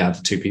actually down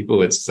to two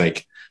people. It's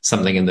like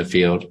something in the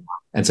field.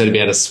 And so to be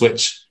able to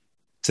switch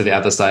to the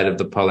other side of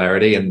the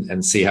polarity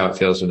and see how it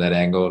feels from that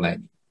angle, like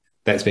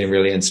that's been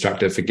really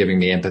instructive for giving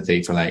me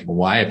empathy for like,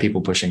 why are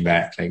people pushing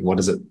back? Like, what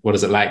is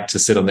it like to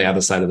sit on the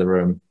other side of the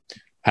room?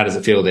 How does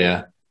it feel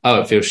there?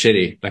 Oh, it feels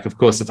shitty. Like, of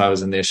course, if I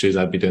was in their shoes,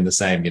 I'd be doing the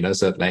same,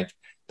 So like,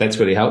 that's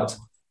really helped.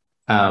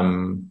 But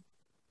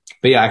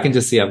yeah, I can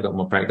just see I've got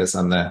more practice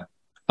on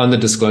the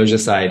disclosure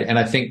side. And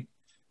I think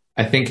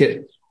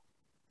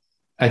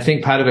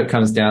part of it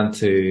comes down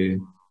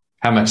to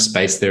how much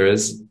space there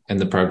is in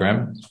the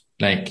program.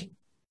 Like,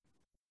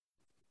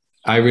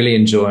 I really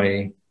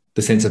enjoy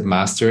the sense of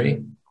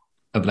mastery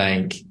of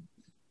like,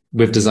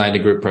 we've designed a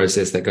group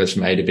process that goes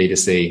from A to B to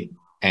C,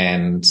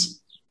 and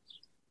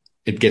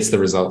it gets the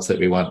results that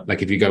we want.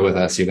 Like if you go with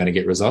us, you're going to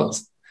get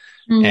results,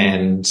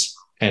 and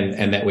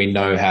that we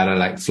know how to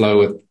like flow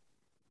with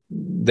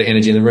the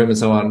energy in the room and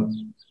so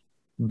on.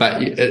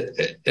 But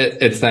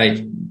it's like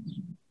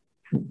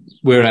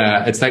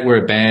we're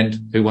a band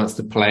who wants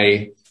to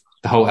play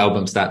the whole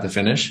album start to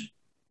finish.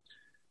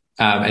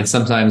 And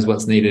sometimes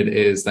what's needed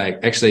is like,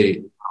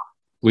 actually,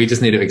 we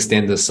just need to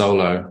extend the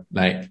solo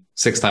like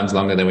 6 times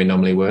longer than we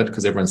normally would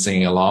because everyone's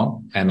singing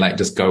along, and like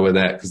just go with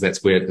that because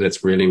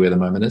that's really where the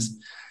moment is.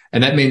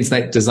 And that means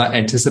like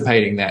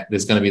anticipating that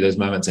there's going to be those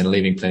moments and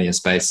leaving plenty of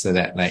space so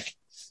that like,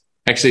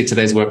 actually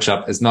today's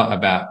workshop is not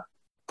about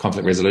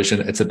conflict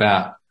resolution. It's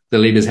about the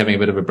leaders having a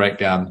bit of a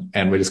breakdown,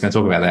 and we're just going to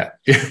talk about that.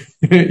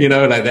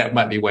 Like that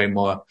might be way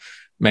more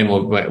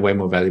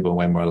valuable,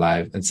 way more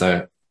alive. And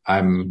so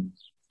I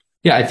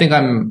think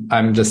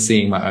I'm just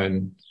seeing my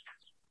own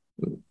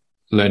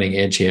learning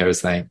edge here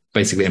as like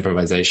basically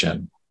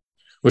improvisation,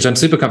 which I'm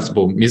super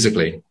comfortable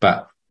musically,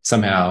 but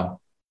somehow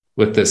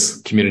with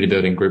this community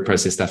building group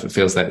process stuff, it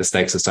feels like the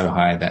stakes are so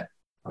high that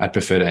I'd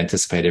prefer to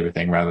anticipate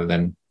everything rather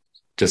than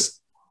just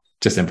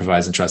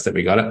improvise and trust that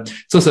we got it.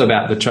 It's also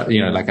about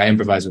like I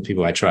improvise with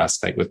people I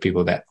trust, like with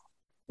people that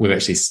we've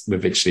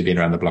actually been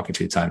around the block a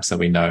few times. So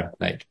we know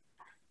like,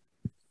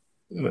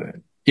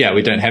 yeah,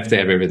 we don't have to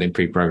have everything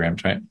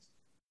pre-programmed, right?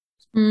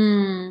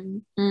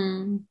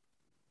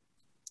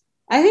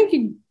 I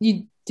think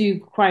you do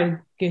quite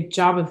a good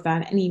job of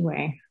that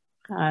anyway.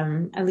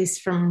 At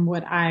least from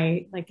what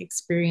I like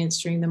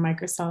experienced during the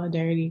micro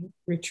solidarity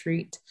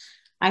retreat,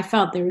 I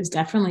felt there was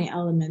definitely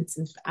elements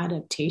of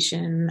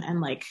adaptation and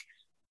like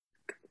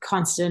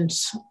constant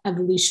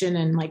evolution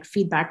and like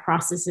feedback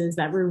processes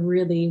that were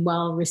really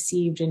well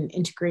received and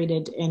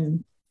integrated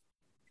in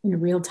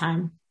real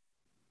time.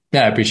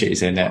 Yeah, I appreciate you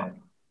saying that.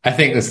 I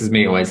think this is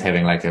me always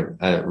having like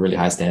a really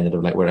high standard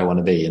of like where I want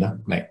to be,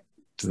 like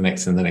to the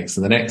next and the next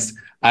and the next.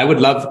 I would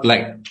love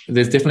like I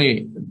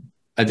definitely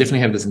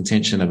have this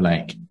intention of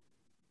like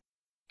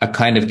a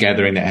kind of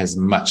gathering that has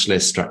much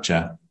less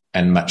structure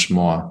and much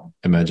more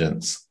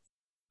emergence.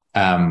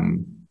 But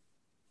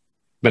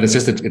it's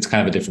just it's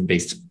kind of a different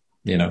beast,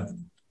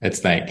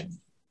 It's like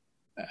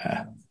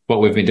what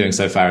we've been doing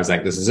so far is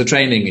like, this is a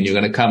training and you're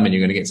going to come and you're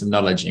going to get some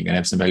knowledge and you're going to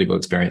have some valuable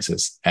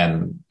experiences.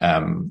 And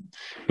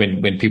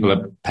when people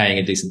are paying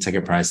a decent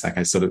ticket price, like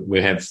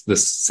we have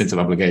this sense of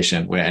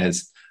obligation,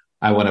 whereas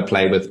I want to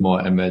play with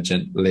more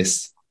emergent,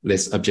 less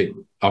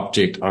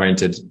object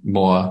oriented,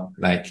 more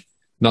like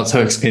not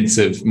so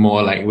expensive,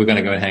 more like we're going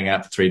to go and hang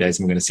out for 3 days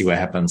and we're going to see what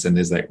happens. And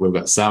there's like, we've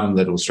got some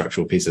little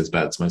structural pieces,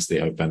 but it's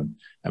mostly open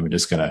and we're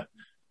just going to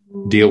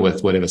deal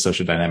with whatever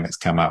social dynamics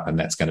come up. And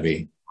that's going to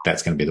be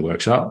the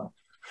workshop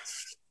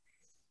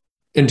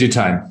in due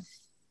time.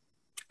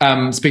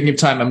 Speaking of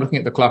time, I'm looking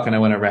at the clock and I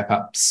want to wrap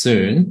up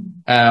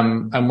soon.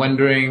 I'm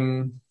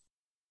wondering,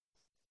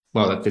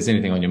 well, if there's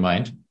anything on your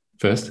mind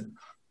first.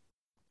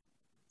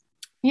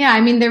 Yeah,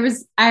 I mean,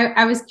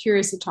 I was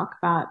curious to talk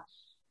about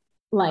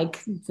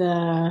like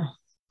the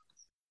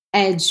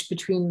edge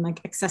between like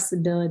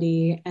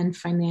accessibility and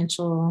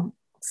financial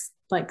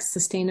like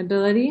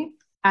sustainability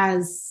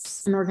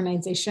as an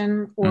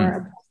organization or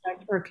a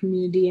project or a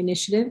community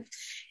initiative,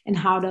 and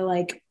how to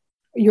like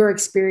your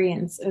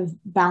experience of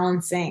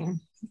balancing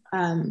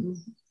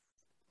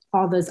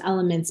all those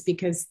elements,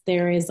 because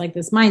there is like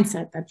this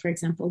mindset that, for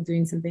example,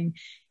 doing something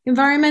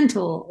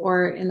environmental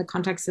or in the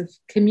context of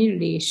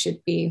community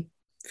should be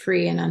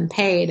free and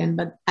unpaid,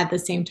 but at the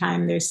same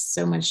time there's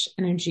so much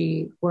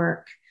energy,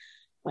 work,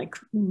 like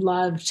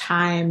love,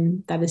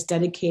 time that is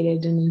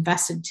dedicated and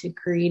invested to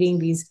creating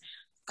these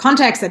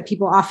contexts that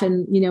people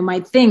often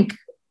might think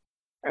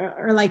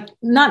or like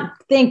not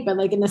think, but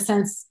like in a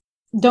sense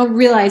don't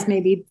realize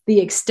maybe the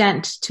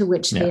extent to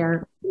which they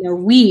are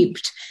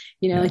weaved,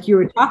 like you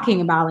were talking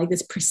about, like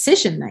this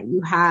precision that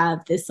you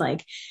have, this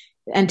like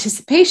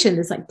anticipation,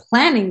 this like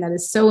planning that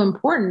is so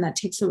important, that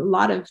takes a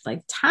lot of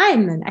like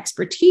time and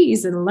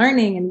expertise and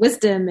learning and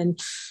wisdom. And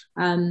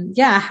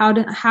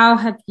how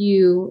have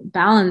you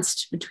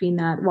balanced between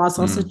that whilst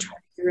also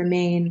trying to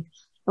remain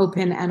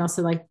open and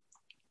also like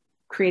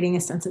creating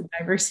a sense of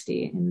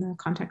diversity in the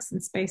context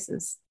and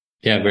spaces?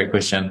 Yeah, great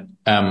question.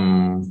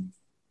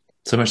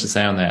 So much to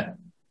say on that.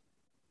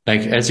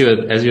 Like as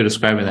you're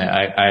describing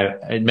that,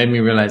 it made me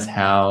realize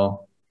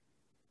how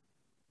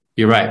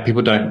you're right.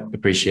 People don't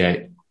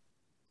appreciate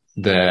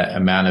the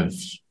amount of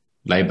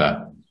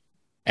labor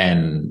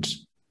and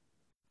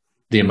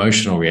the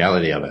emotional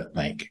reality of it.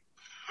 Like,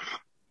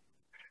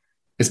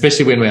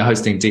 especially when we're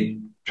hosting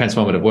deep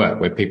transformative work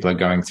where people are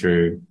going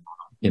through,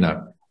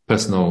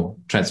 personal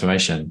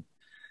transformation.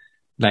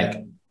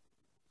 Like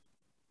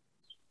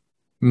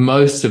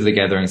most of the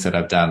gatherings that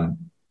I've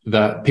done,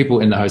 the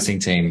people in the hosting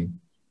team,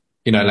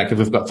 like if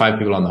we've got 5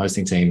 people on the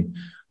hosting team,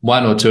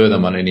 1 or 2 of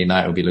them on any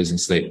night will be losing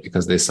sleep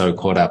because they're so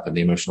caught up in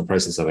the emotional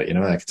process of it.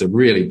 Like it's a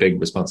really big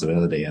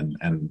responsibility and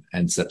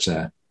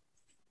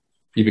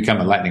you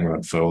become a lightning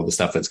rod for all the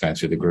stuff that's going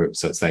through the group.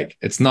 So it's like,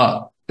 it's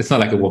not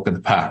like a walk in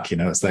the park,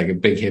 it's like a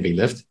big, heavy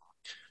lift.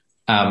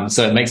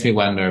 So it makes me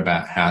wonder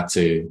about how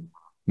to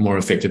more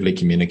effectively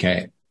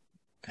communicate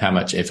how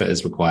much effort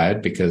is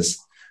required, because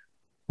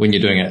when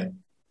you're doing it,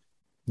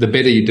 the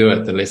better you do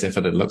it, the less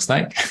effort it looks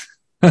like.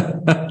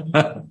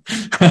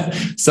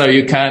 So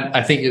you can't,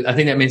 I think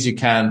that means you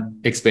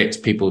can't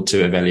expect people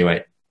to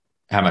evaluate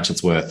how much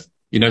it's worth,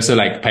 so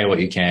like pay what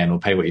you can or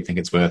pay what you think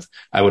it's worth.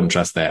 I wouldn't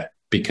trust that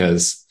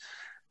because,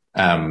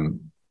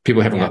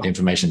 people haven't got the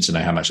information to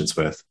know how much it's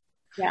worth.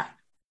 Yeah.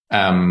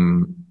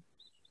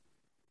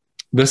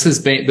 This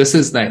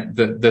is like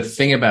the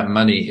thing about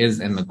money is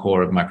in the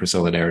core of micro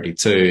solidarity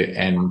too.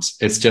 And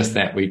it's just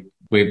that we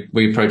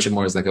approach it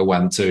more as like a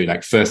 1-2,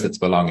 like first it's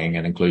belonging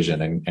and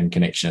inclusion and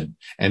connection.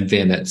 And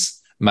then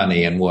it's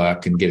money and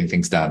work and getting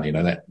things done,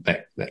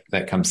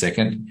 that comes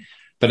second,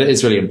 but it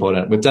is really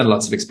important. We've done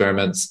lots of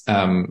experiments.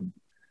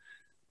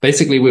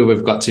 Basically where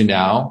we've got to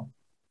now,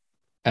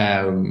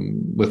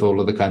 with all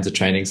of the kinds of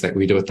trainings that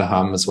we do at the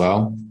Hum as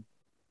well,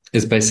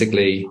 is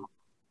basically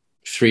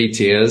 3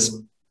 tiers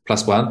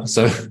plus 1.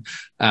 So,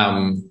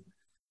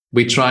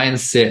 we try and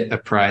set a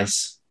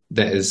price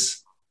that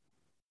is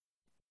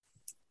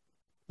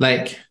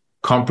like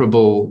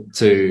comparable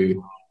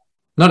to,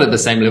 not at the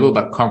same level,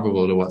 but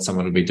comparable to what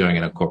someone would be doing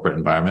in a corporate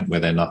environment where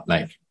they're not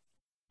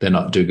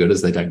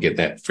do-gooders. They don't get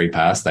that free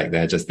pass. Like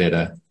they're just there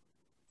to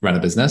run a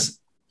business.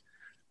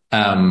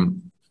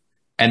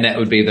 And that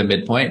would be the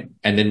midpoint.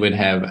 And then we'd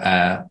have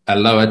a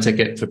lower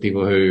ticket for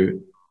people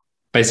who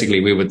basically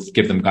we would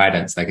give them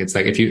guidance. Like it's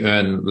like, if you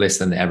earn less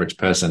than the average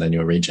person in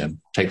your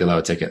region, take the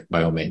lower ticket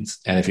by all means.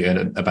 And if you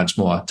earn a bunch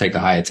more, take the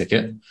higher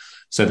ticket.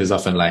 So there's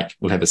often like,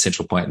 we'll have a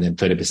central point and then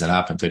 30%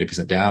 up and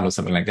 30% down or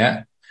something like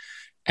that.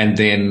 And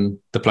then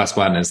the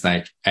 +1 is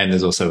like, and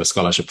there's also a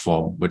scholarship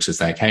form, which is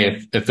like,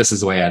 hey, if this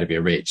is way out of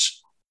your reach,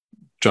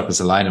 drop us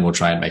a line and we'll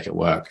try and make it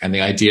work. And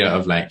the idea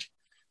of like,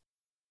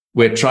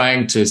 we're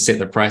trying to set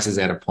the prices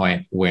at a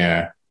point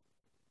where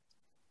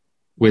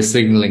we're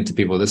signaling to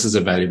people, this is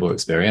a valuable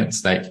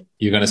experience. Like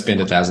you're going to spend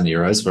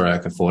 €1,000 for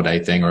like a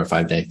 4-day thing or a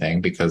 5-day thing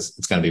because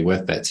it's going to be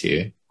worth that to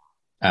you.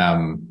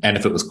 And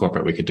if it was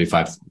corporate, we could do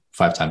five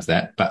times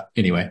that. But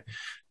anyway,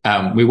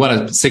 we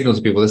want to signal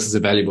to people, this is a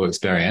valuable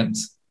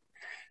experience.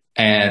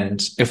 And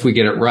if we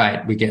get it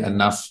right, we get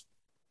enough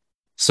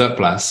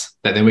surplus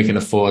that then we can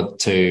afford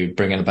to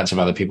bring in a bunch of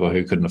other people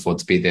who couldn't afford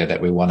to be there,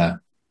 that we want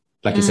to,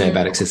 like you say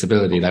about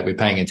accessibility, like we're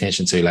paying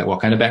attention to, like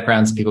what kind of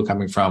backgrounds are people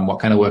coming from, what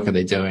kind of work are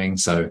they doing.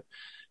 So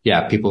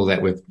yeah, people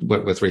that we've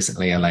worked with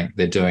recently are like,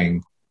 they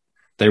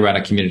run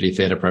a community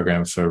theater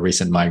program for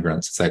recent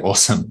migrants. It's like,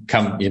 awesome,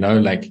 come,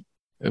 like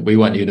we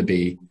want you to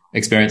be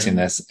experiencing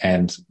this,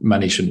 and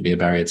money shouldn't be a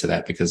barrier to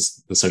that,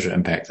 because the social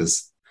impact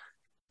it's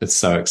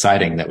so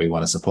exciting that we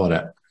want to support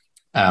it.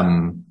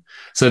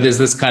 So there's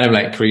this kind of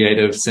like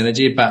creative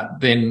synergy, but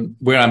then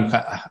where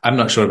I'm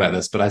not sure about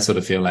this, but I sort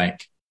of feel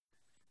like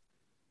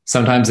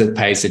sometimes it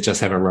pays to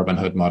just have a Robin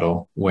Hood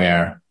model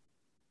where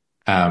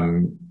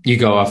you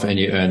go off and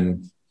you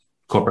earn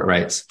corporate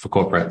rates for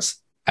corporates,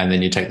 and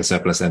then you take the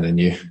surplus and then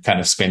you kind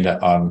of spend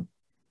it on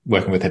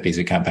working with hippies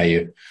who can't pay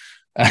you.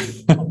 But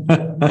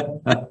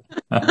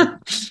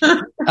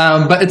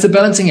it's a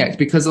balancing act,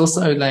 because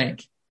also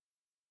like,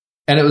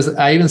 and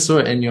I even saw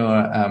it in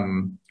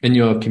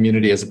your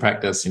community as a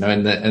practice,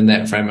 in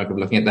that framework of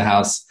looking at the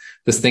house,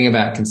 this thing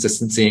about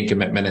consistency and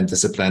commitment and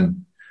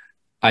discipline.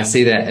 I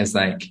see that as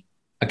like,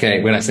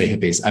 okay, when I say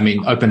hippies, I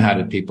mean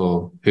open-hearted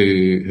people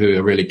who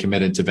are really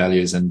committed to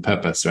values and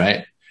purpose,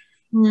 right?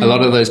 A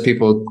lot of those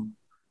people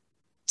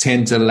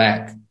tend to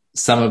lack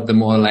some of the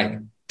more like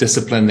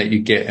discipline that you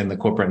get in the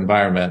corporate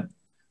environment.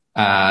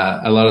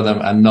 A lot of them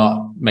are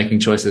not making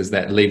choices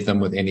that leave them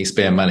with any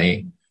spare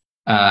money.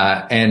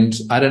 And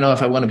I don't know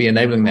if I want to be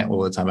enabling that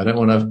all the time. I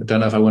don't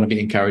know if I want to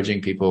be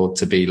encouraging people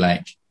to be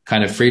like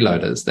kind of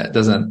freeloaders. That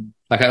doesn't,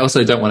 like, I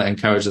also don't want to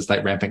encourage this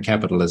like rampant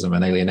capitalism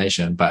and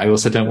alienation, but I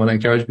also don't want to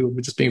encourage people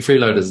just being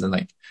freeloaders and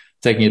like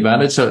taking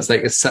advantage. So it's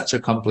like, it's such a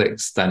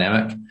complex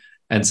dynamic.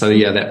 And so,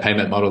 yeah, that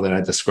payment model that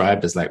I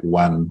described is like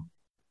one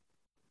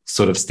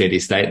sort of steady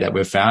state that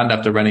we've found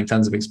after running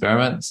tons of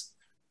experiments,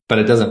 but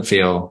it doesn't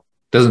feel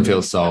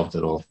solved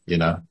at all,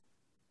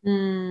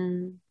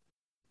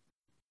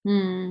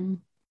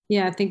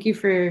 Yeah, thank you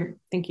for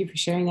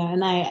sharing that.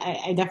 And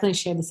I definitely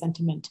share the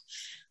sentiment.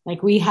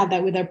 Like we had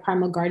that with our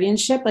primal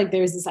guardianship. Like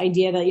there's this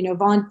idea that,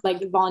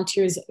 the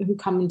volunteers who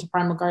come into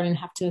Primal Guardian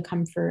have to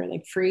come for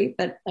like free.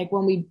 But like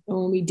when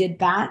we did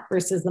that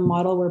versus the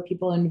model where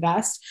people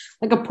invest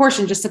like a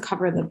portion just to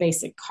cover the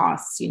basic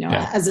costs,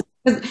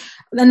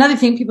 another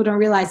thing people don't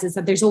realize is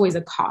that there's always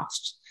a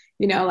cost.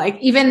 Like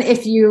even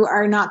if you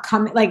are not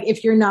coming, like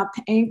if you're not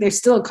paying, there's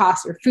still a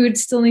cost. Your food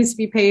still needs to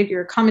be paid.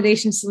 Your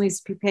accommodation still needs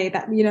to be paid.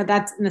 That,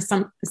 that's an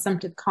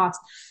assumptive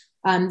cost.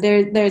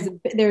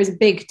 There's a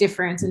big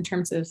difference in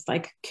terms of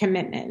like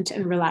commitment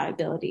and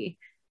reliability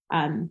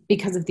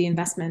because of the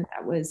investment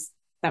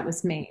that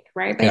was made,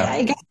 right? But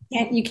I guess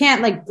you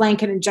can't like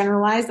blanket and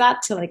generalize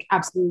that to like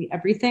absolutely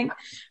everything.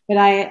 But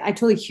I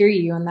totally hear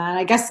you on that.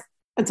 I guess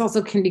it's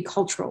also can be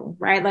cultural,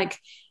 right? Like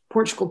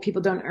Portugal,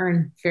 people don't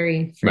earn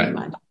very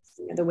much.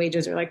 The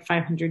wages are like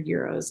 500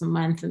 euros a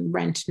month, and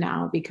rent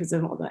now, because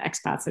of all the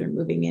expats that are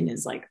moving in,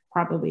 is like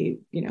probably,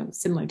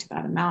 similar to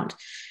that amount.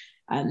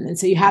 And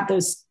so you have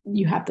those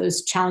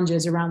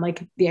challenges around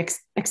like the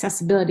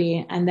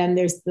accessibility. And then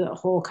there's the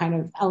whole kind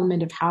of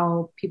element of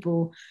how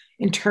people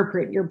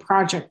interpret your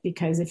project,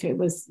 because if it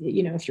was,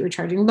 if you were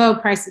charging low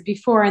prices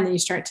before, and then you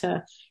start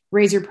to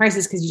raise your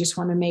prices because you just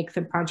want to make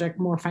the project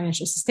more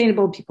financially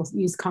sustainable, people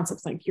use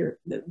concepts like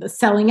the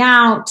selling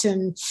out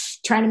and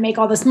trying to make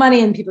all this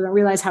money, and people don't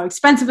realize how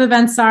expensive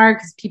events are,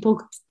 because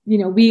people,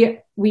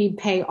 we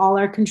pay all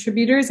our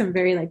contributors. I'm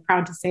very like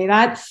proud to say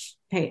that,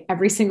 pay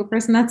every single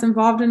person that's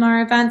involved in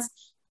our events.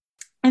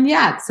 And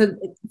yeah, so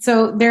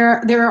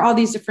there are all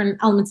these different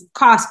elements of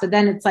cost, but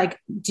then it's like,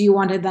 do you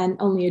want to then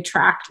only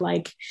attract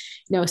like,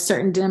 a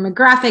certain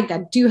demographic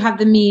that do have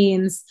the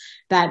means,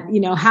 that,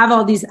 have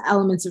all these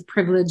elements of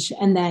privilege,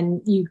 and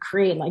then you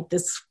create like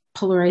this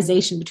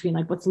polarization between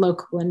like what's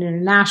local and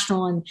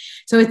international. And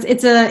so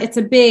it's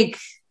a big,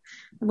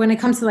 when it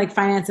comes to like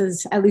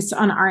finances, at least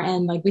on our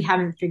end, like we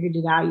haven't figured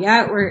it out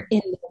yet. We're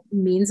in the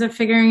means of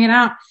figuring it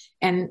out.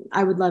 And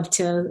I would love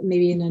to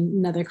maybe in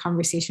another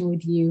conversation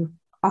with you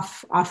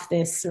off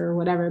this or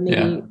whatever,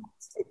 maybe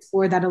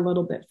explore that a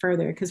little bit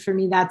further. Because for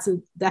me, that's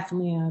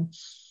definitely a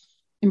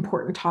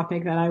important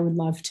topic that I would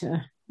love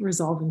to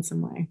resolve in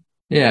some way.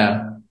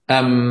 Yeah.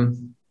 I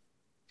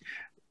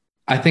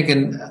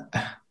think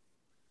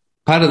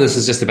part of this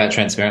is just about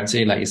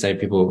transparency. Like you say,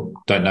 people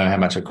don't know how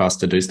much it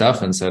costs to do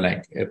stuff. And so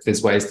like, if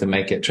there's ways to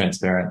make it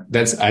transparent,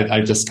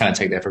 I just kind of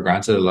take that for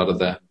granted. A lot of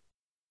the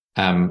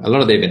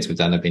events we've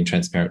done have been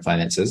transparent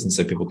finances. And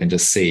so people can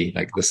just see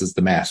like, this is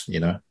the math,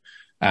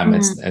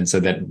 and so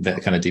that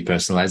kind of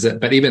depersonalize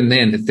it. But even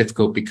then it's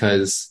difficult,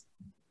 because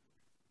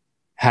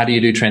how do you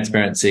do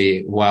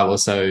transparency while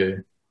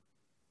also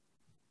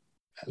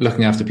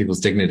looking after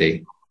people's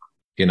dignity?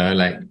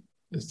 Like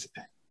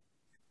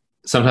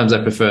sometimes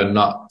I prefer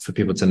not for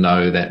people to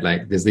know that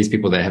like there's these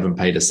people that haven't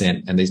paid a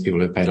cent and these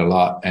people who've paid a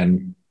lot,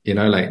 and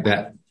like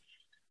that.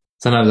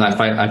 Sometimes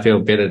I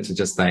feel better to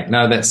just like,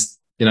 no, that's,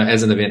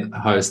 as an event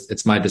host,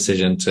 it's my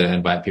decision to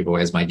invite people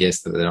as my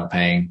guests that they're not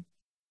paying,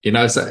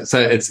 so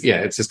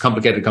it's just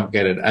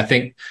complicated. I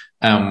think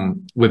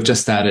we've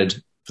just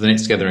started for the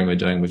next gathering we're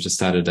doing, we've just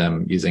started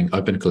using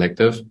Open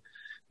Collective,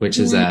 which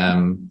is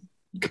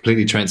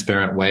completely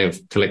transparent way of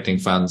collecting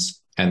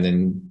funds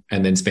and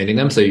then spending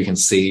them. So you can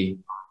see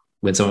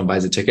when someone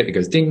buys a ticket, it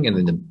goes ding, and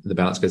then the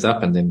balance goes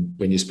up, and then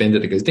when you spend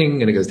it, it goes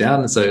ding and it goes down.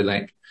 And so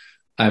like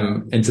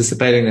I'm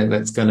anticipating that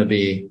that's going to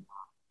be,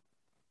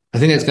 I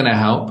think it's going to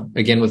help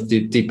again with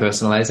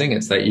depersonalizing.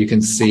 It's like you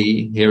can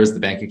see here is the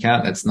bank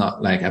account. It's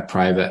not like a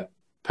private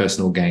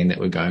personal gain that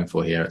we're going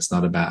for here. It's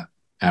not about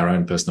our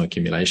own personal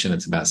accumulation.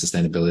 It's about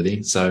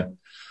sustainability. So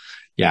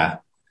yeah,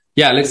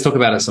 let's talk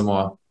about it some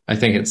more. I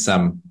think it's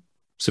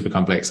super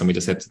complex, and we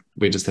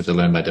just have to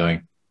learn by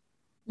doing.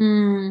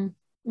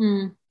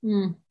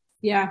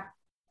 Yeah.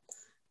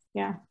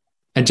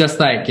 And just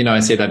like, I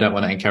said, I don't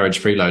want to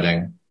encourage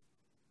freeloading,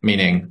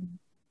 meaning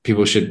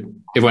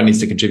everyone needs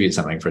to contribute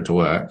something for it to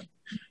work.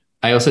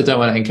 I also don't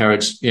want to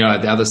encourage,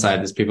 at the other side,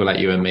 there's people like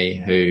you and me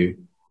who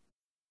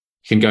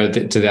can go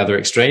to the other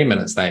extreme,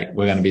 and it's like,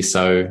 we're going to be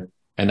so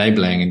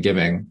enabling and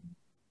giving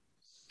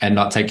and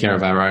not take care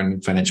of our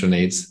own financial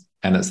needs.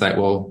 And it's like,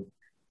 well,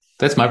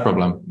 that's my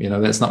problem.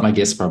 That's not my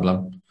guest's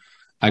problem.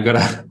 I've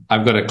got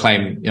to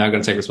claim, I've got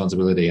to take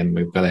responsibility, and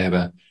we've got to have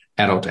a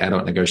adult to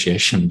adult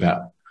negotiation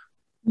about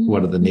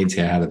what are the needs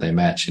here? How do they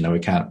match? We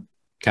can't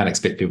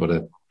expect people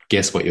to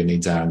guess what your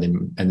needs are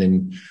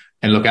and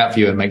look out for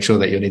you and make sure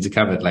that your needs are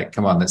covered. Like,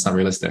 come on, that's not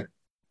realistic.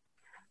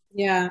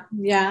 Yeah.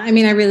 I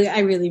mean, I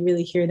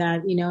really hear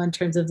that, in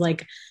terms of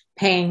like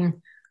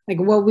paying, like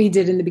what we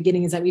did in the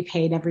beginning is that we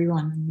paid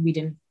everyone. We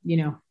didn't,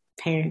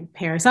 pay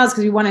ourselves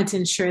because we wanted to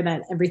ensure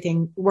that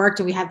everything worked,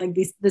 and we had like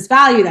this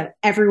value that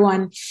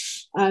everyone,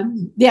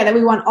 that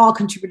we want all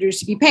contributors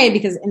to be paid,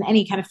 because in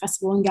any kind of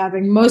festival and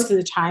gathering, most of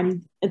the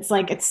time it's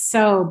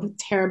so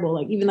terrible.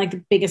 Like even like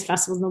the biggest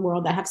festivals in the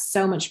world that have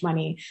so much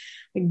money,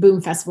 like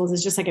Boom festivals,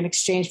 is just like an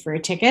exchange for a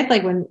ticket.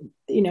 Like when,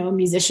 a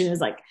musician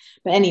is like,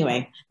 but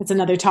anyway, that's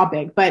another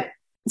topic. But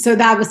so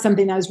that was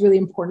something that was really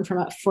important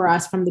for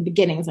us from the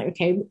beginning. It's like,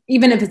 okay,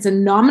 even if it's a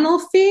nominal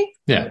fee,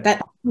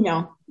 that,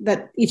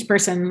 that each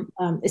person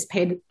is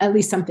paid at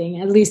least something,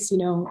 at least,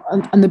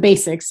 on the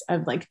basics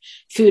of like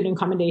food and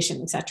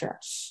accommodation, etc.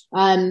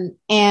 And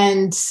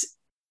then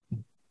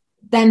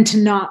to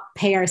not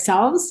pay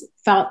ourselves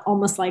felt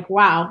almost like,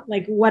 wow,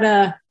 like what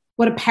a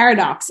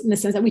paradox, in the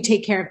sense that we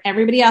take care of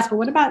everybody else, but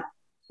what about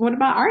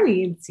our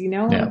needs,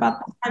 what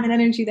about the time and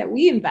energy that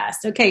we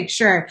invest? Okay,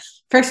 sure.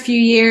 First few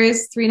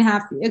years,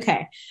 3.5,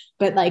 okay.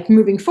 But like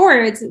moving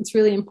forward, it's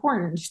really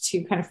important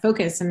to kind of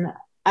focus. And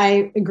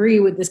I agree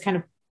with this kind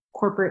of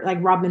corporate, like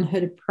Robin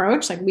Hood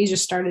approach. Like we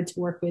just started to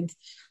work with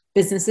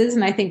businesses,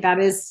 and I think that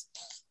is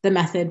the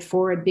method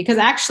forward, because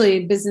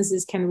actually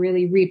businesses can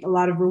really reap a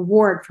lot of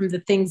reward from the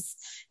things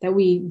that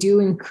we do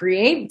and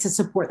create to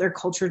support their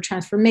cultural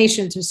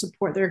transformation, to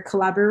support their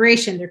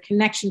collaboration, their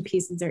connection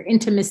pieces, their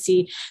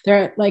intimacy,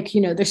 their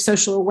their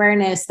social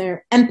awareness,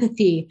 their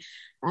empathy.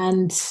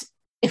 And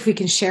if we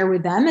can share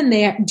with them, and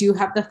they do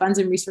have the funds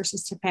and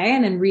resources to pay,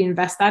 and then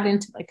reinvest that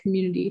into like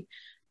community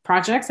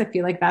projects, I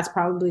feel like that's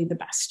probably the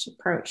best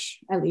approach,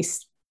 at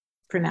least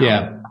for now.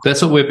 Yeah,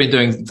 that's what we've been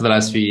doing for the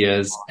last few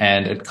years,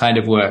 and it kind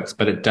of works,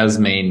 but it does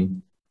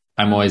mean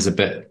I'm always a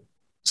bit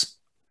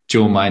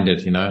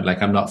dual-minded,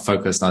 like I'm not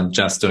focused on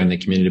just doing the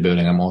community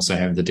building. I'm also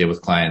having to deal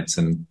with clients,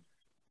 and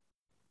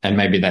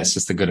maybe that's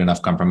just a good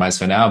enough compromise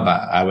for now, but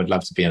I would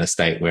love to be in a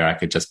state where I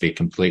could just be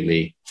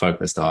completely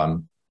focused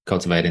on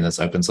cultivating this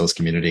open source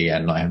community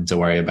and not having to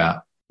worry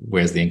about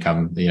where's the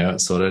income,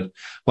 it's sorted.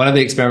 One of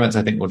the experiments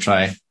I think we'll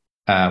try,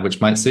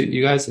 which might suit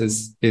you guys,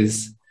 is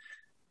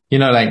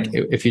like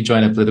if you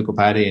join a political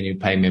party and you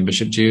pay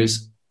membership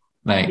dues,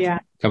 like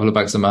a couple of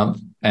bucks a month,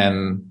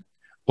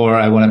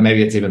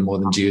 maybe it's even more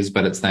than dues,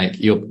 but it's like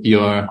you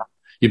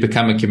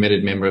become a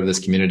committed member of this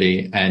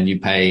community and you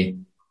pay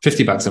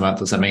 $50 a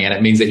month or something. And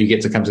it means that you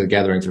get to come to the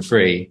gathering for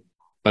free,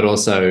 but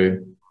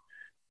also,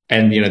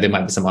 and there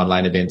might be some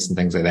online events and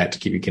things like that to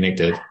keep you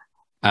connected.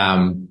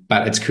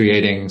 But it's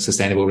creating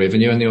sustainable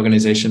revenue in the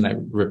organization, like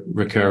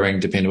recurring,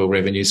 dependable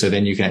revenue. So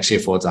then you can actually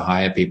afford to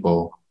hire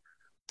people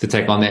to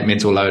take on that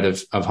mental load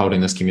of holding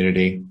this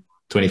community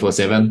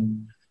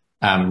 24/7,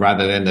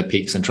 rather than the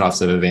peaks and troughs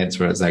of events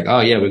where it's like,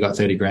 oh yeah, we got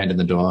 30 grand in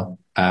the door.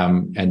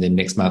 And then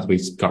next month we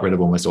got rid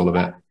of almost all of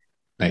it.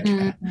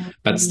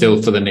 But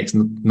still for the next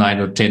 9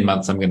 or 10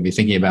 months, I'm going to be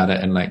thinking about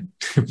it and like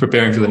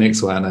preparing for the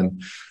next one.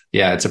 And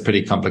yeah, it's a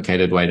pretty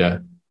complicated way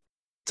to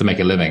make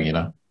a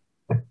living,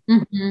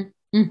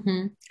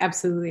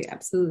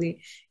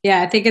 Absolutely.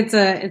 Yeah, I think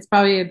it's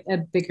probably a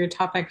bigger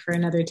topic for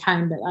another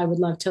time, but I would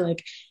love to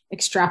like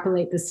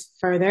extrapolate this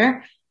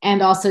further,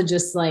 and also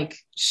just like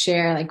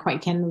share like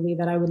quite candidly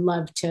that I would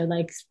love to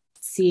like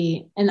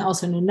see, and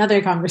also in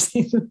another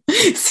conversation,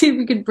 see if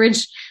we could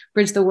bridge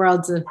the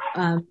worlds of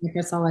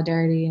like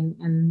solidarity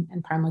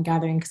and primal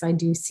gathering, because I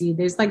do see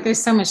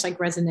there's so much like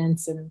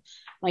resonance and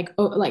like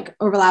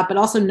overlap, but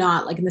also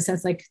not, like in the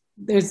sense like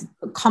there's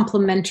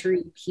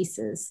complementary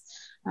pieces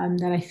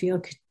that I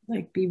feel could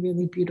like be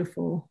really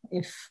beautiful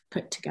if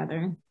put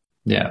together.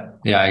 Yeah,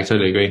 I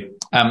totally agree.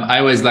 I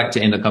always like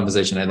to end a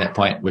conversation at that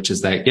point, which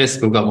is like,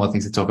 yes, we've got more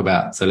things to talk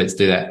about, so let's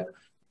do that.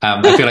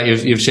 I feel like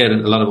you've shared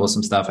a lot of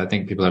awesome stuff. I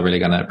think people are really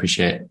going to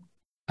appreciate,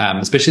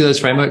 especially those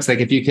frameworks. Like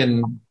if you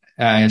can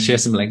share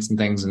some links and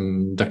things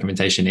and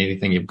documentation,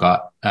 anything you've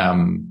got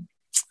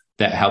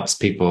that helps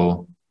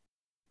people,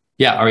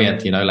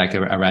 orient, like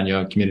around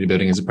your community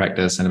building as a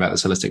practice and about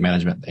this holistic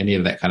management, any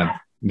of that kind of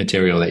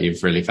material that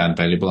you've really found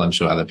valuable, I'm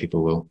sure other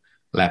people will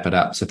lap it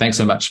up. So thanks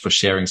so much for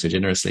sharing so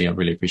generously. I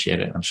really appreciate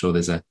it. I'm sure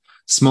there's a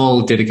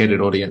small dedicated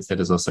audience that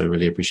is also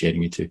really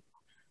appreciating you too.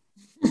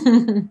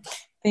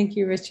 Thank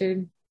you,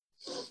 Richard.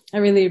 I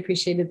really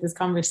appreciated this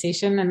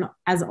conversation, and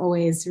as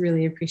always,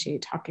 really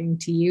appreciate talking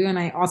to you. And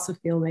I also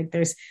feel like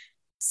there's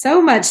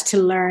so much to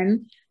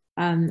learn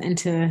and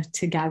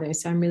to gather.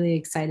 So I'm really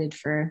excited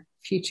for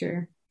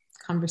future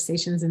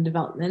conversations and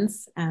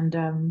developments.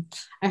 And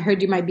I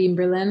heard you might be in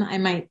Berlin. I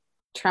might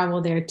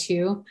travel there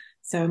too.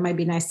 So it might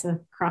be nice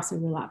to cross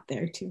overlap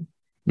there too.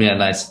 Yeah,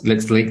 nice.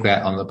 Let's link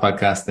that on the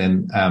podcast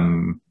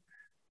then.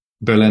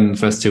 Berlin,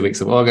 first 2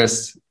 weeks of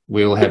August.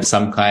 We'll have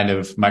some kind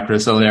of micro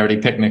solidarity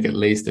picnic at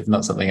least, if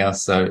not something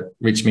else. So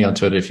reach me on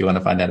Twitter if you want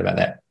to find out about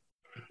that.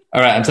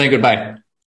 All right, I'm saying goodbye.